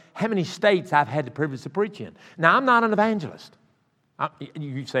stuff, how many states I've had the privilege to preach in. Now, I'm not an evangelist.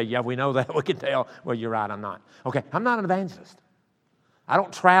 You say, yeah, we know that. We can tell. Well, you're right, I'm not. Okay, I'm not an evangelist. I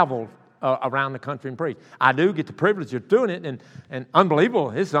don't travel around the country and preach. I do get the privilege of doing it, and unbelievable.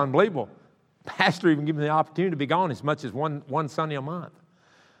 It's unbelievable. Pastor even gives me the opportunity to be gone as much as one Sunday a month.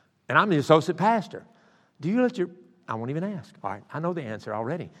 And I'm the associate pastor. Do you let I won't even ask. All right, I know the answer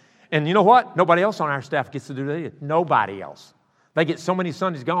already. And you know what? Nobody else on our staff gets to do that. Nobody else. They get so many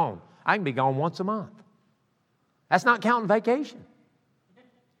Sundays gone. I can be gone once a month. That's not counting vacation.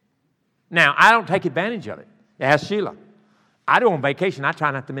 Now, I don't take advantage of it. Ask Sheila. I do on vacation. I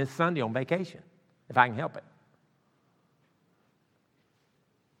try not to miss Sunday on vacation, if I can help it.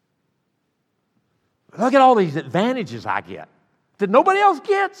 Look at all these advantages I get that nobody else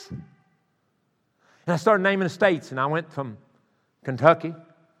gets. And I started naming the states, and I went from Kentucky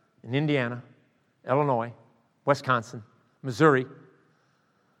and Indiana, Illinois, Wisconsin, Missouri.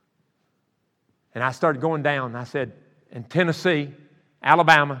 And I started going down. I said, in Tennessee,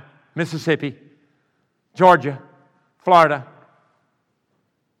 Alabama, Mississippi, Georgia, Florida,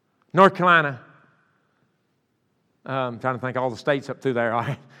 North Carolina. I'm trying to think of all the states up through there. All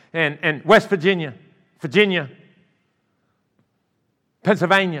right. And West Virginia,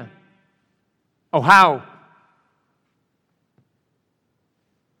 Pennsylvania, Ohio,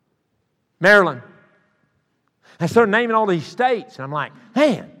 Maryland. I started naming all these states, and I'm like,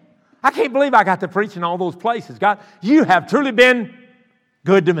 man, I can't believe I got to preach in all those places. God, you have truly been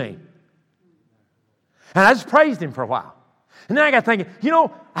good to me. And I just praised Him for a while. And then I got thinking,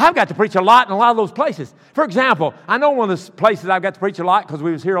 I've got to preach a lot in a lot of those places. For example, I know one of the places I've got to preach a lot because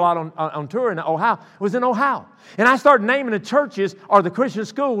we was here a lot on tour in Ohio, was in Ohio. And I started naming the churches or the Christian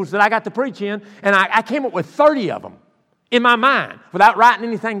schools that I got to preach in, and I came up with 30 of them in my mind without writing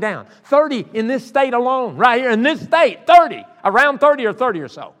anything down. 30 in this state alone, right here in this state, 30, around 30 or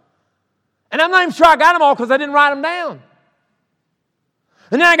so. And I'm not even sure I got them all because I didn't write them down.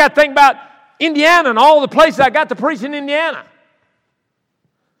 And then I got to think about Indiana and all the places I got to preach in Indiana.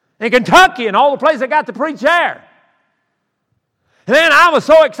 And Kentucky and all the places I got to preach there. And then I was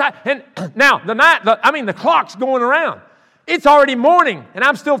so excited. And now, the clock's going around. It's already morning, and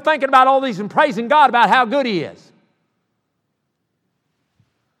I'm still thinking about all these and praising God about how good He is.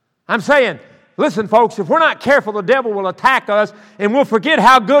 I'm saying, listen, folks, if we're not careful, the devil will attack us, and we'll forget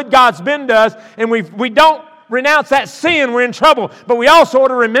how good God's been to us, and we don't renounce that sin, we're in trouble. But we also ought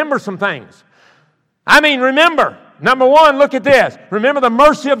to remember some things. Remember. Number one, look at this. Remember the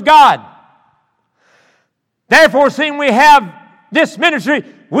mercy of God. Therefore, seeing we have this ministry,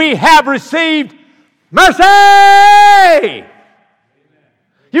 we have received mercy.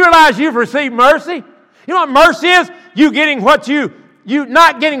 You realize you've received mercy? You know what mercy is? You getting what you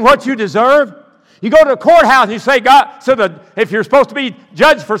not getting what you deserve. You go to a courthouse and you say, God, if you're supposed to be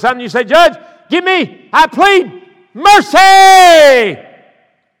judged for something, you say, Judge, I plead mercy.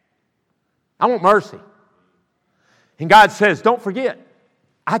 I want mercy. And God says, don't forget,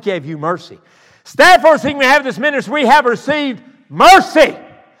 I gave you mercy. Therefore, seeing we have this ministry, we have received mercy.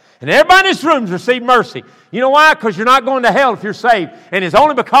 And everybody in this room has received mercy. You know why? Because you're not going to hell if you're saved. And it's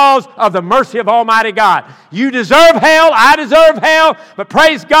only because of the mercy of Almighty God. You deserve hell. I deserve hell. But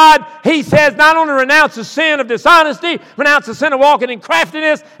praise God, He says not only renounce the sin of dishonesty, renounce the sin of walking in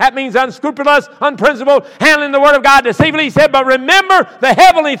craftiness. That means unscrupulous, unprincipled, handling the Word of God deceitfully. He said, but remember the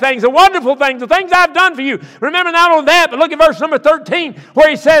heavenly things, the wonderful things, the things I've done for you. Remember not only that, but look at verse number 13 where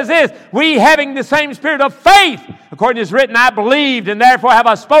he says this, we having the same spirit of faith, according to it's written, I believed and therefore have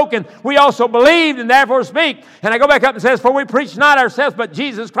I spoken. We also believed and therefore speak. And I go back up and says, for we preach not ourselves, but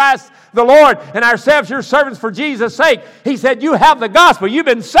Jesus Christ the Lord, and ourselves your servants for Jesus' sake. He said, you have the gospel. You've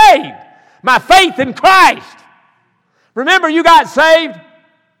been saved. My faith in Christ. Remember you got saved?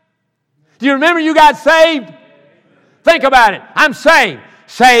 Do you remember you got saved? Think about it. I'm saved.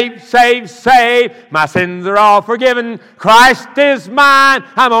 Saved, saved, saved. My sins are all forgiven. Christ is mine.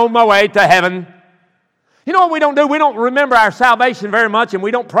 I'm on my way to heaven. You know what we don't do? We don't remember our salvation very much, and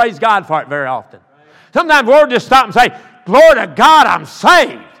we don't praise God for it very often. Sometimes we'll just stop and say, glory to God, I'm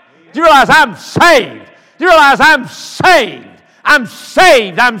saved. Do you realize I'm saved? Do you realize I'm saved? I'm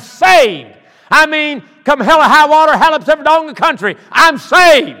saved. I'm saved. I mean, come hell or high water, hell up's every dog in the country. I'm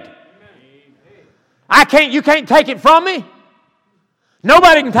saved. You can't take it from me.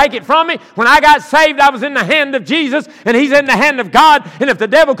 Nobody can take it from me. When I got saved, I was in the hand of Jesus, and He's in the hand of God. And if the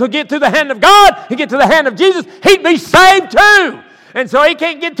devil could get to the hand of God and get to the hand of Jesus, he'd be saved too. And so he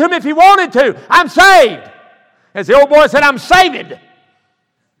can't get to me if he wanted to. I'm saved. As the old boy said, I'm saved.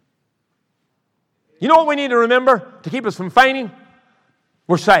 You know what we need to remember to keep us from fainting?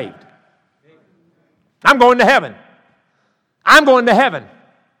 We're saved. I'm going to heaven. I'm going to heaven.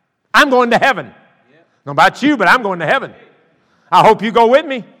 I'm going to heaven. I don't know about you, but I'm going to heaven. I hope you go with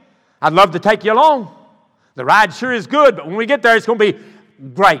me. I'd love to take you along. The ride sure is good, but when we get there, it's going to be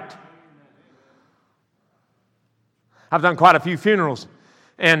great. I've done quite a few funerals,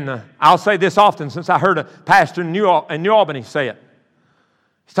 and I'll say this often since I heard a pastor in New Albany say it.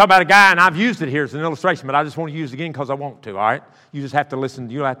 He's talking about a guy, and I've used it here as an illustration, but I just want to use it again because I want to, all right? You just have to listen.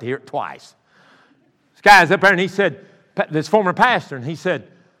 You'll have to hear it twice. This guy's up there, and he said, this former pastor, and he said,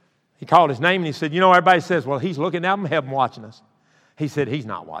 he called his name, and he said, you know, everybody says, well, he's looking down from heaven watching us. He said, he's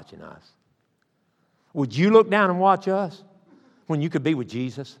not watching us. Would you look down and watch us when you could be with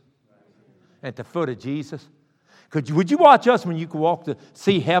Jesus? At the foot of Jesus? Would you watch us when you could walk to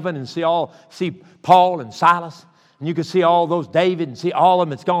see heaven and see Paul and Silas? And you could see all those David and see all of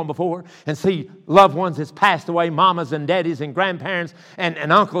them that's gone before and see loved ones that's passed away, mamas and daddies and grandparents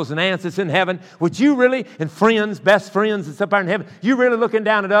and uncles and aunts that's in heaven. Would you really, and friends, best friends that's up there in heaven, you really looking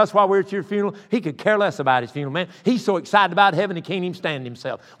down at us while we're at your funeral? He could care less about his funeral, man. He's so excited about heaven he can't even stand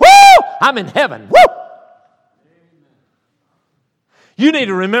himself. Woo! I'm in heaven. Woo! You need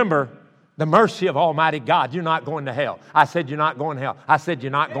to remember the mercy of Almighty God. You're not going to hell. I said you're not going to hell. I said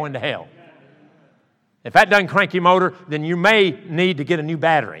you're not going to hell. If that doesn't crank your motor, then you may need to get a new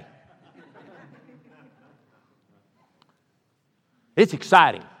battery. It's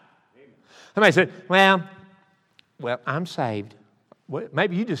exciting. Somebody said, well, I'm saved. Well,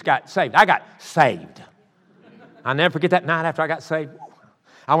 maybe you just got saved. I got saved. I'll never forget that night after I got saved.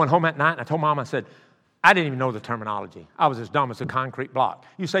 I went home that night and I told Mom, I said, I didn't even know the terminology. I was as dumb as a concrete block.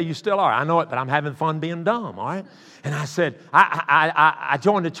 You say you still are. I know it, but I'm having fun being dumb, all right? And I said, I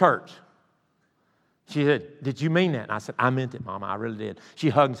joined the church. She said, did you mean that? And I said, I meant it, Mama. I really did. She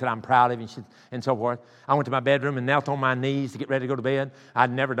hugged and said, I'm proud of you, and so forth. I went to my bedroom and knelt on my knees to get ready to go to bed.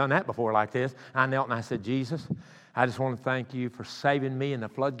 I'd never done that before like this. I knelt and I said, Jesus, I just want to thank you for saving me, and the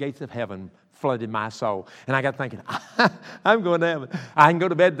floodgates of heaven flooded my soul. And I got thinking, I'm going to heaven. I can go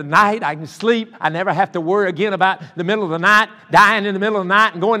to bed tonight. I can sleep. I never have to worry again about the middle of the night, dying in the middle of the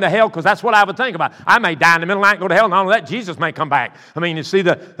night and going to hell, because that's what I would think about. I may die in the middle of the night and go to hell, and not only that, Jesus may come back. I mean, you see,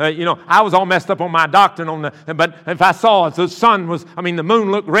 I was all messed up on my doctrine but if I saw the the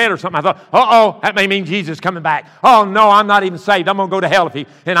moon looked red or something, I thought, that may mean Jesus coming back. Oh, no, I'm not even saved. I'm going to go to hell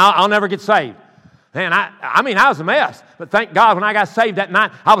and I'll never get saved. And I was a mess. But thank God when I got saved that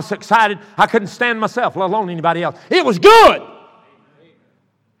night, I was so excited I couldn't stand myself, let alone anybody else. It was good.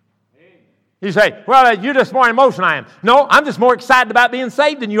 You say, well, you're just more emotional than I am. No, I'm just more excited about being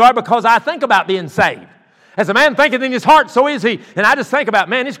saved than you are, because I think about being saved. As a man thinketh in his heart, so is he. And I just think about,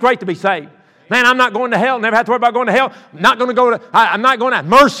 man, it's great to be saved. Man, I'm not going to hell. Never have to worry about going to hell. I'm not going to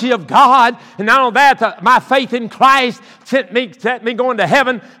mercy of God. And not only that, my faith in Christ set me going to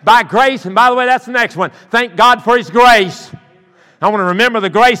heaven by grace. And by the way, that's the next one. Thank God for His grace. I want to remember the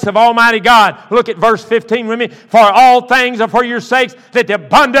grace of Almighty God. Look at verse 15 with me. For all things are for your sakes, that the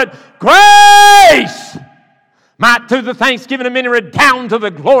abundant grace might through the thanksgiving of many redound to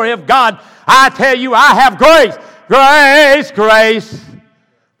the glory of God. I tell you, I have grace. Grace, grace.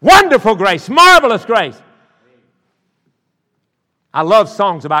 Wonderful grace, marvelous grace. I love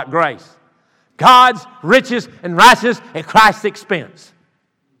songs about grace. God's riches and righteousness at Christ's expense.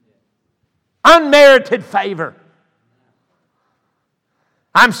 Unmerited favor.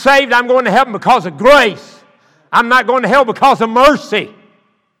 I'm saved, I'm going to heaven because of grace. I'm not going to hell because of mercy.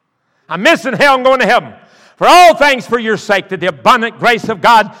 I'm missing hell, I'm going to heaven. For all things for your sake, that the abundant grace of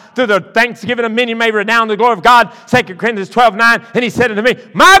God through the thanksgiving of many may redound the glory of God. 2 Corinthians 12:9. And he said unto me,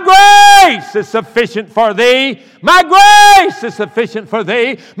 my grace is sufficient for thee. My grace is sufficient for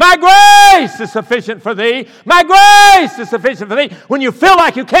thee. My grace is sufficient for thee. My grace is sufficient for thee. When you feel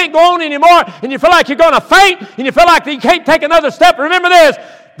like you can't go on anymore, and you feel like you're going to faint, and you feel like you can't take another step, remember this.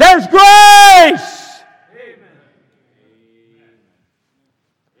 There's grace.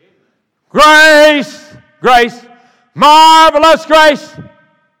 Grace. Grace, marvelous grace.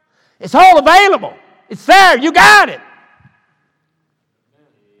 It's all available. It's there. You got it.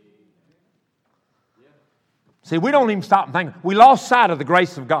 See, we don't even stop and think. We lost sight of the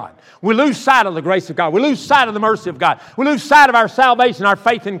grace of God. We lose sight of the grace of God. We lose sight of the mercy of God. We lose sight of our salvation, our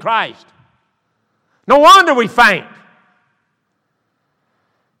faith in Christ. No wonder we faint.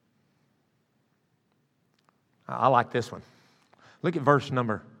 I like this one. Look at verse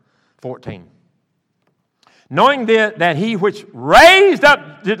number 14. Knowing that he which raised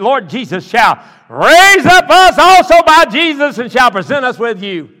up the Lord Jesus shall raise up us also by Jesus and shall present us with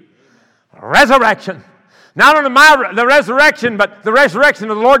you. Resurrection. Not only the resurrection, but the resurrection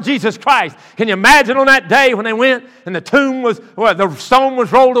of the Lord Jesus Christ. Can you imagine on that day when they went and the stone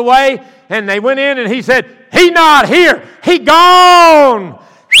was rolled away and they went in and he said, He not here. He gone.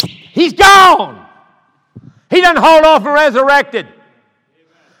 He's gone. He done hauled off and resurrected.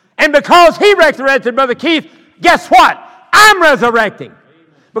 And because he resurrected, Brother Keith, guess what? I'm resurrecting.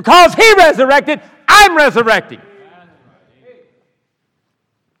 Because he resurrected, I'm resurrecting.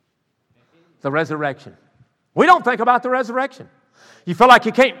 The resurrection. We don't think about the resurrection. You feel like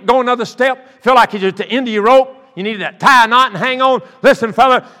you can't go another step. Feel like you're at the end of your rope. You need to tie a knot and hang on. Listen,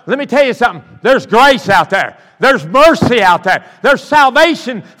 fella, let me tell you something. There's grace out there. There's mercy out there. There's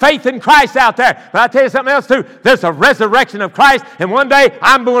salvation, faith in Christ out there. But I tell you something else too. There's a resurrection of Christ. And one day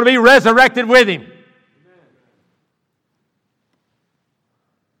I'm going to be resurrected with Him.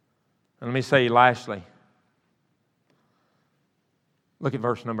 And let me say lastly, look at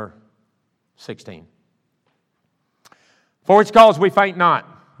verse number 16. For which cause we faint not,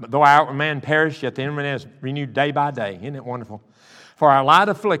 but though our outward man perish, yet the inward man is renewed day by day. Isn't it wonderful? For our light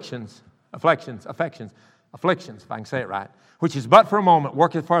afflictions, if I can say it right, which is but for a moment,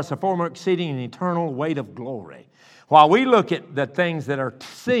 worketh for us a far more exceeding and eternal weight of glory. While we look at the things that are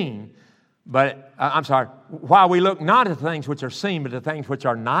seen, while we look not at the things which are seen, but the things which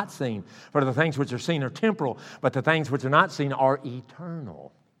are not seen. For the things which are seen are temporal, but the things which are not seen are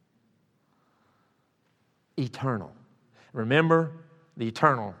eternal. Eternal. Remember the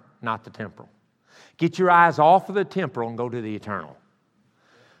eternal, not the temporal. Get your eyes off of the temporal and go to the eternal.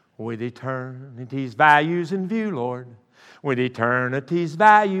 With eternity's values in view, Lord. With eternity's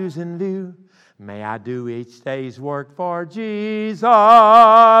values in view. May I do each day's work for Jesus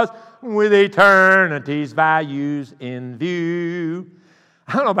with eternity's values in view.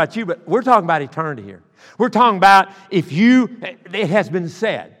 I don't know about you, but we're talking about eternity here. We're talking about it has been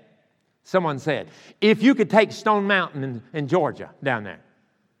said, someone said, if you could take Stone Mountain in Georgia down there,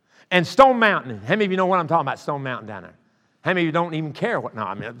 and Stone Mountain, how many of you know what I'm talking about, Stone Mountain down there? How many of you don't even care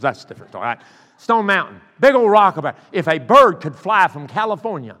that's a different story, right? Stone Mountain, big old rock about it. If a bird could fly from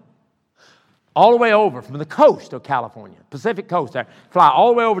California all the way over from the coast of California, Pacific coast there, fly all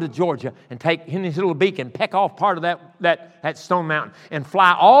the way over to Georgia and take in his little beak and peck off part of that Stone Mountain and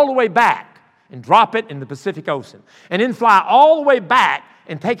fly all the way back and drop it in the Pacific Ocean. And then fly all the way back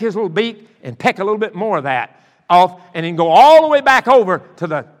and take his little beak and peck a little bit more of that off and then go all the way back over to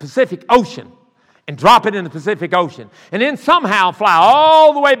the Pacific Ocean and drop it in the Pacific Ocean. And then somehow fly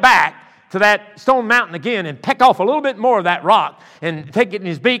all the way back to that Stone Mountain again and peck off a little bit more of that rock and take it in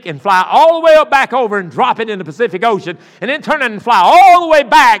his beak and fly all the way up back over and drop it in the Pacific Ocean and then turn it and fly all the way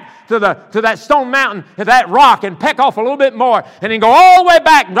back to that Stone Mountain, to that rock and peck off a little bit more and then go all the way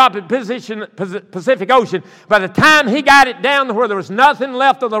back and drop it in the Pacific Ocean. By the time he got it down to where there was nothing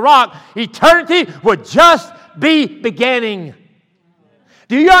left of the rock, eternity would just be beginning.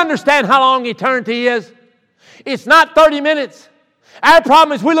 Do you understand how long eternity is? It's not 30 minutes. Our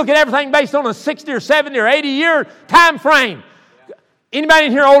problem is we look at everything based on a 60 or 70 or 80 year time frame. Anybody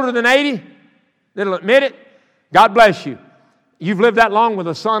in here older than 80 that'll admit it? God bless you. You've lived that long with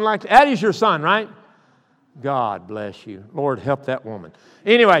a son like that. That is your son, right? God bless you. Lord, help that woman.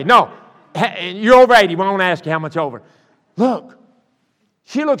 Anyway, no. You're over 80. We won't ask you how much over. Look.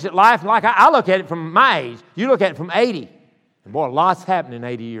 She looks at life like I look at it from my age. You look at it from 80. And boy, lots happened in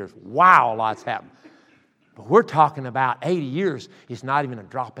 80 years. Wow, lots happened. But we're talking about 80 years. It's not even a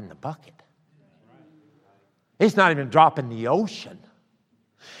drop in the bucket. It's not even a drop in the ocean.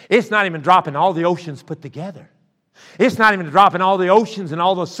 It's not even dropping all the oceans put together. It's not even dropping all the oceans and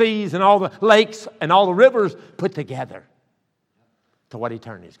all the seas and all the lakes and all the rivers put together to what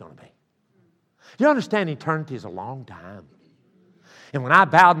eternity is going to be. You understand eternity is a long time. And when I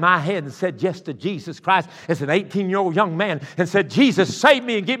bowed my head and said yes to Jesus Christ as an 18-year-old young man and said, Jesus, save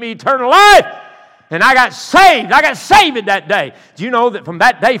me and give me eternal life. And I got saved. I got saved that day. Do you know that from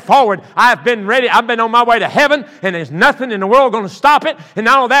that day forward, I've been ready. I've been on my way to heaven, and there's nothing in the world going to stop it. And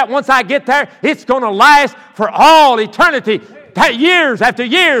not only that, once I get there, it's going to last for all eternity. Years after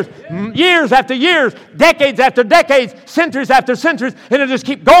years, years after years, decades after decades, centuries after centuries, and it'll just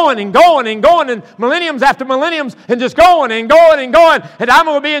keep going and going and going, and millenniums after millenniums, and just going and going and going. And I'm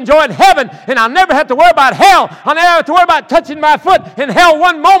going to be enjoying heaven, and I'll never have to worry about hell. I'll never have to worry about touching my foot in hell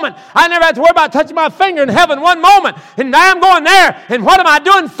one moment. I never have to worry about touching my finger in heaven one moment. And I'm going there, and what am I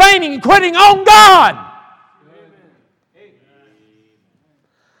doing? Fainting and quitting on God.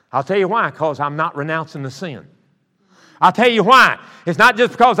 I'll tell you why, because I'm not renouncing the sin. I'll tell you why. It's not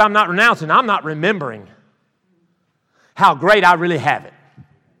just because I'm not renouncing. I'm not remembering how great I really have it.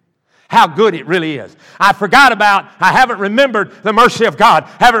 How good it really is. I haven't remembered the mercy of God.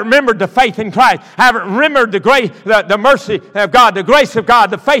 I haven't remembered the faith in Christ. I haven't remembered the mercy of God, the grace of God,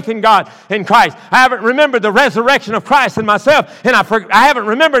 the faith in God in Christ. I haven't remembered the resurrection of Christ in myself. And I haven't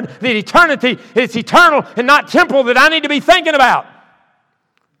remembered that eternity is eternal and not temporal that I need to be thinking about.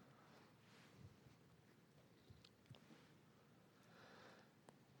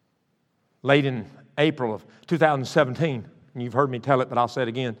 Late in April of 2017, and you've heard me tell it, but I'll say it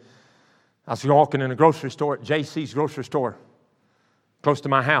again. I was walking in a grocery store at JC's grocery store, close to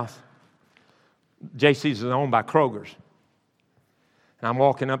my house. JC's is owned by Kroger's. And I'm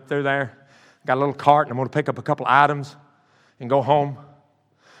walking up through there, got a little cart, and I'm going to pick up a couple items and go home.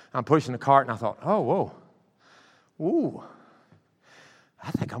 I'm pushing the cart, and I thought, oh, whoa, ooh,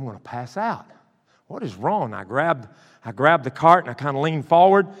 I think I'm going to pass out. What is wrong? I grabbed the cart, and I kind of leaned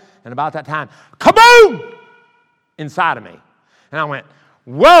forward, and about that time, kaboom! Inside of me. And I went,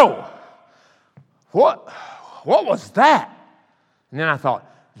 whoa! What was that? And then I thought,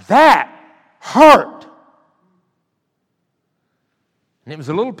 that hurt. And it was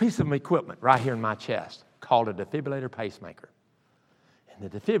a little piece of equipment right here in my chest called a defibrillator pacemaker.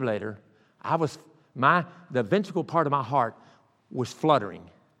 And the defibrillator, the ventricle part of my heart was fluttering.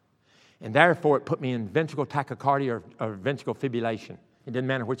 And therefore, it put me in ventricle tachycardia or ventricle fibrillation. It didn't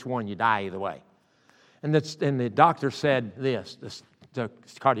matter which one, you die either way. And the doctor said this, the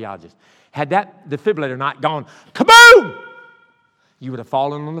cardiologist, had that defibrillator not gone, kaboom! You would have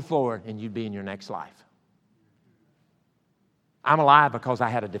fallen on the floor and you'd be in your next life. I'm alive because I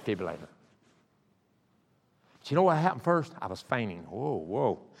had a defibrillator. But you know what happened first? I was fainting.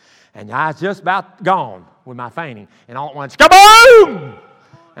 Whoa. And I was just about gone with my fainting. And all at once, kaboom!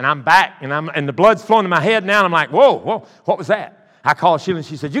 And I'm back, and the blood's flowing to my head now, and I'm like, whoa, what was that? I called Sheila, and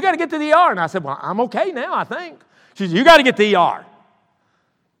she said, you got to get to the ER. And I said, well, I'm okay now, I think. She said, you got to get to the ER.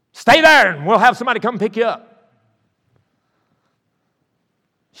 Stay there, and we'll have somebody come pick you up.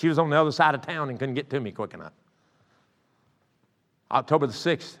 She was on the other side of town and couldn't get to me quick enough. October the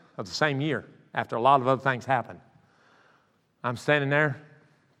 6th of the same year, after a lot of other things happened, I'm standing there.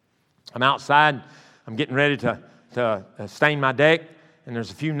 I'm outside. I'm getting ready to stain my deck. And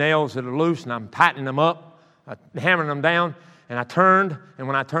there's a few nails that are loose, and I'm tightening them up, hammering them down. And I turned, and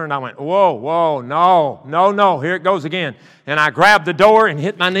when I turned, I went, whoa, no, here it goes again. And I grabbed the door and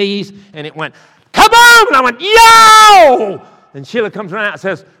hit my knees, and it went, kaboom! And I went, yo! And Sheila comes around and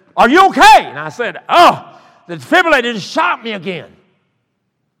says, are you okay? And I said, oh, the defibrillator just shot me again.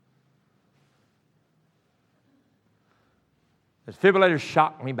 The defibrillator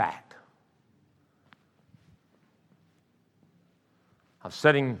shocked me back. I was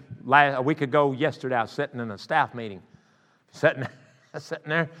sitting a week ago yesterday, I was sitting in a staff meeting. Sitting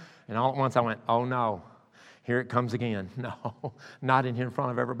there, and all at once I went, oh no, here it comes again. No, not in here in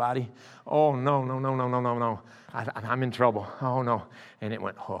front of everybody. Oh no. I'm in trouble. Oh no. And it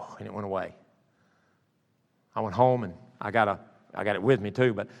went, away. I went home, and I got it with me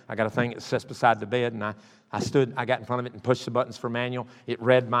too, but I got a thing that sits beside the bed, and I got in front of it and pushed the buttons for manual. It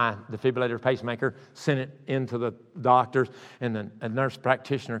read my defibrillator pacemaker, sent it into the doctors, and a nurse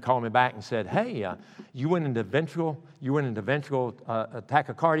practitioner called me back and said, hey, you went into ventricle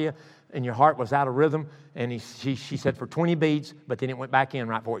tachycardia, and your heart was out of rhythm. And she said for 20 beats, but then it went back in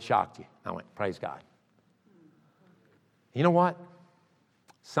right before it shocked you. I went, praise God. You know what?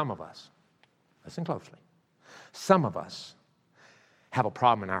 Some of us, listen closely, some of us have a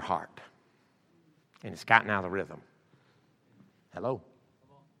problem in our heart. And it's gotten out of the rhythm. Hello?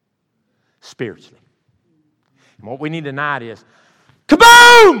 Spiritually. And what we need tonight is,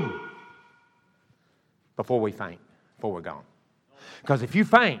 kaboom! Before we faint, before we're gone. Because if you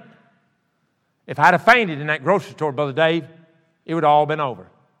faint, if I'd have fainted in that grocery store, Brother Dave, it would have all been over.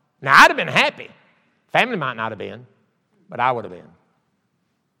 Now, I'd have been happy. Family might not have been, but I would have been.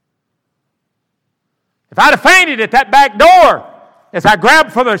 If I'd have fainted at that back door as I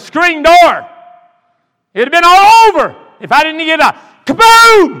grabbed for the screen door, it would have been all over if I didn't get a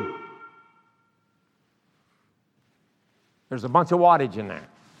kaboom! There's a bunch of wattage in there.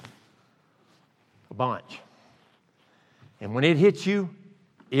 A bunch. And when it hits you,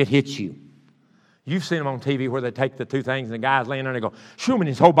 it hits you. You've seen them on TV where they take the two things and the guy's laying there and they go, shoom, and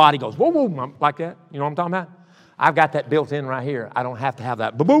his whole body goes, whoa, whoa, like that. You know what I'm talking about? I've got that built in right here. I don't have to have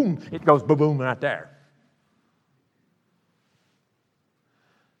that ba-boom. It goes ba-boom right there.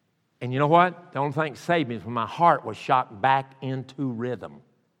 And you know what? The only thing that saved me is when my heart was shocked back into rhythm.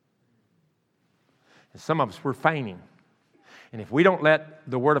 And some of us, we're fainting. And if we don't let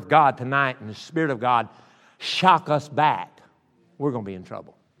the Word of God tonight and the Spirit of God shock us back, we're going to be in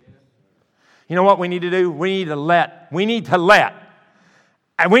trouble. You know what we need to do? We need to let, and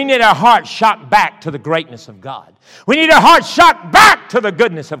we need our heart shocked back to the greatness of God. We need our heart shocked back to the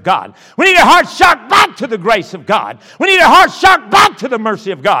goodness of God. We need our heart shocked back to the grace of God. We need our heart shocked back to the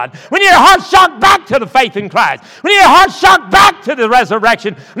mercy of God. We need our heart shocked back to the faith in Christ. We need our heart shocked back to the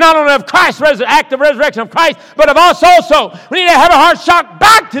resurrection, not only of Christ's act of resurrection of Christ, but of us also. We need to have our heart shocked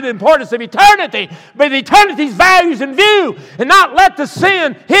back to the importance of eternity, with eternity's values in view, and not let the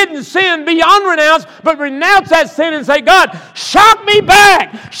sin, hidden sin, be unrenounced, but renounce that sin and say, God, shock me back.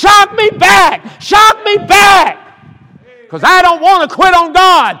 Shock me back. Shock me back. Because I don't want to quit on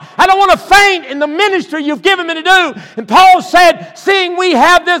God. I don't want to faint in the ministry you've given me to do. And Paul said, seeing we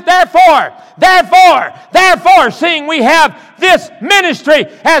have this, therefore, seeing we have this ministry,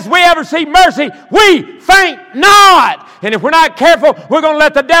 as we ever see mercy, we faint not. And if we're not careful, we're going to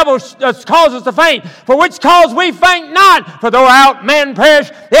let the devil cause us to faint. For which cause we faint not. For though our man perish,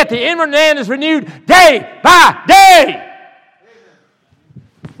 yet the inward man is renewed day by day.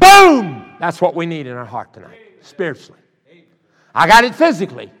 Boom! That's what we need in our heart tonight, spiritually. I got it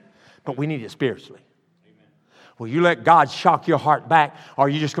physically, but we need it spiritually. Will you let God shock your heart back, or are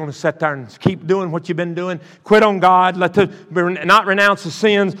you just going to sit there and keep doing what you've been doing? Quit on God, not renounce the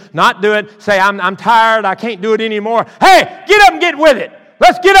sins, not do it, say, I'm tired, I can't do it anymore. Hey, get up and get with it.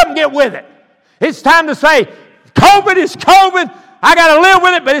 Let's get up and get with it. It's time to say, COVID is COVID. I got to live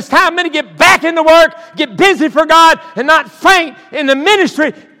with it, but it's time for me to get back into work, get busy for God, and not faint in the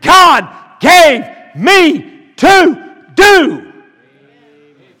ministry God gave me to do.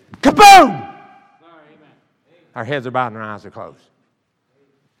 Kaboom! Our heads are bowed and our eyes are closed.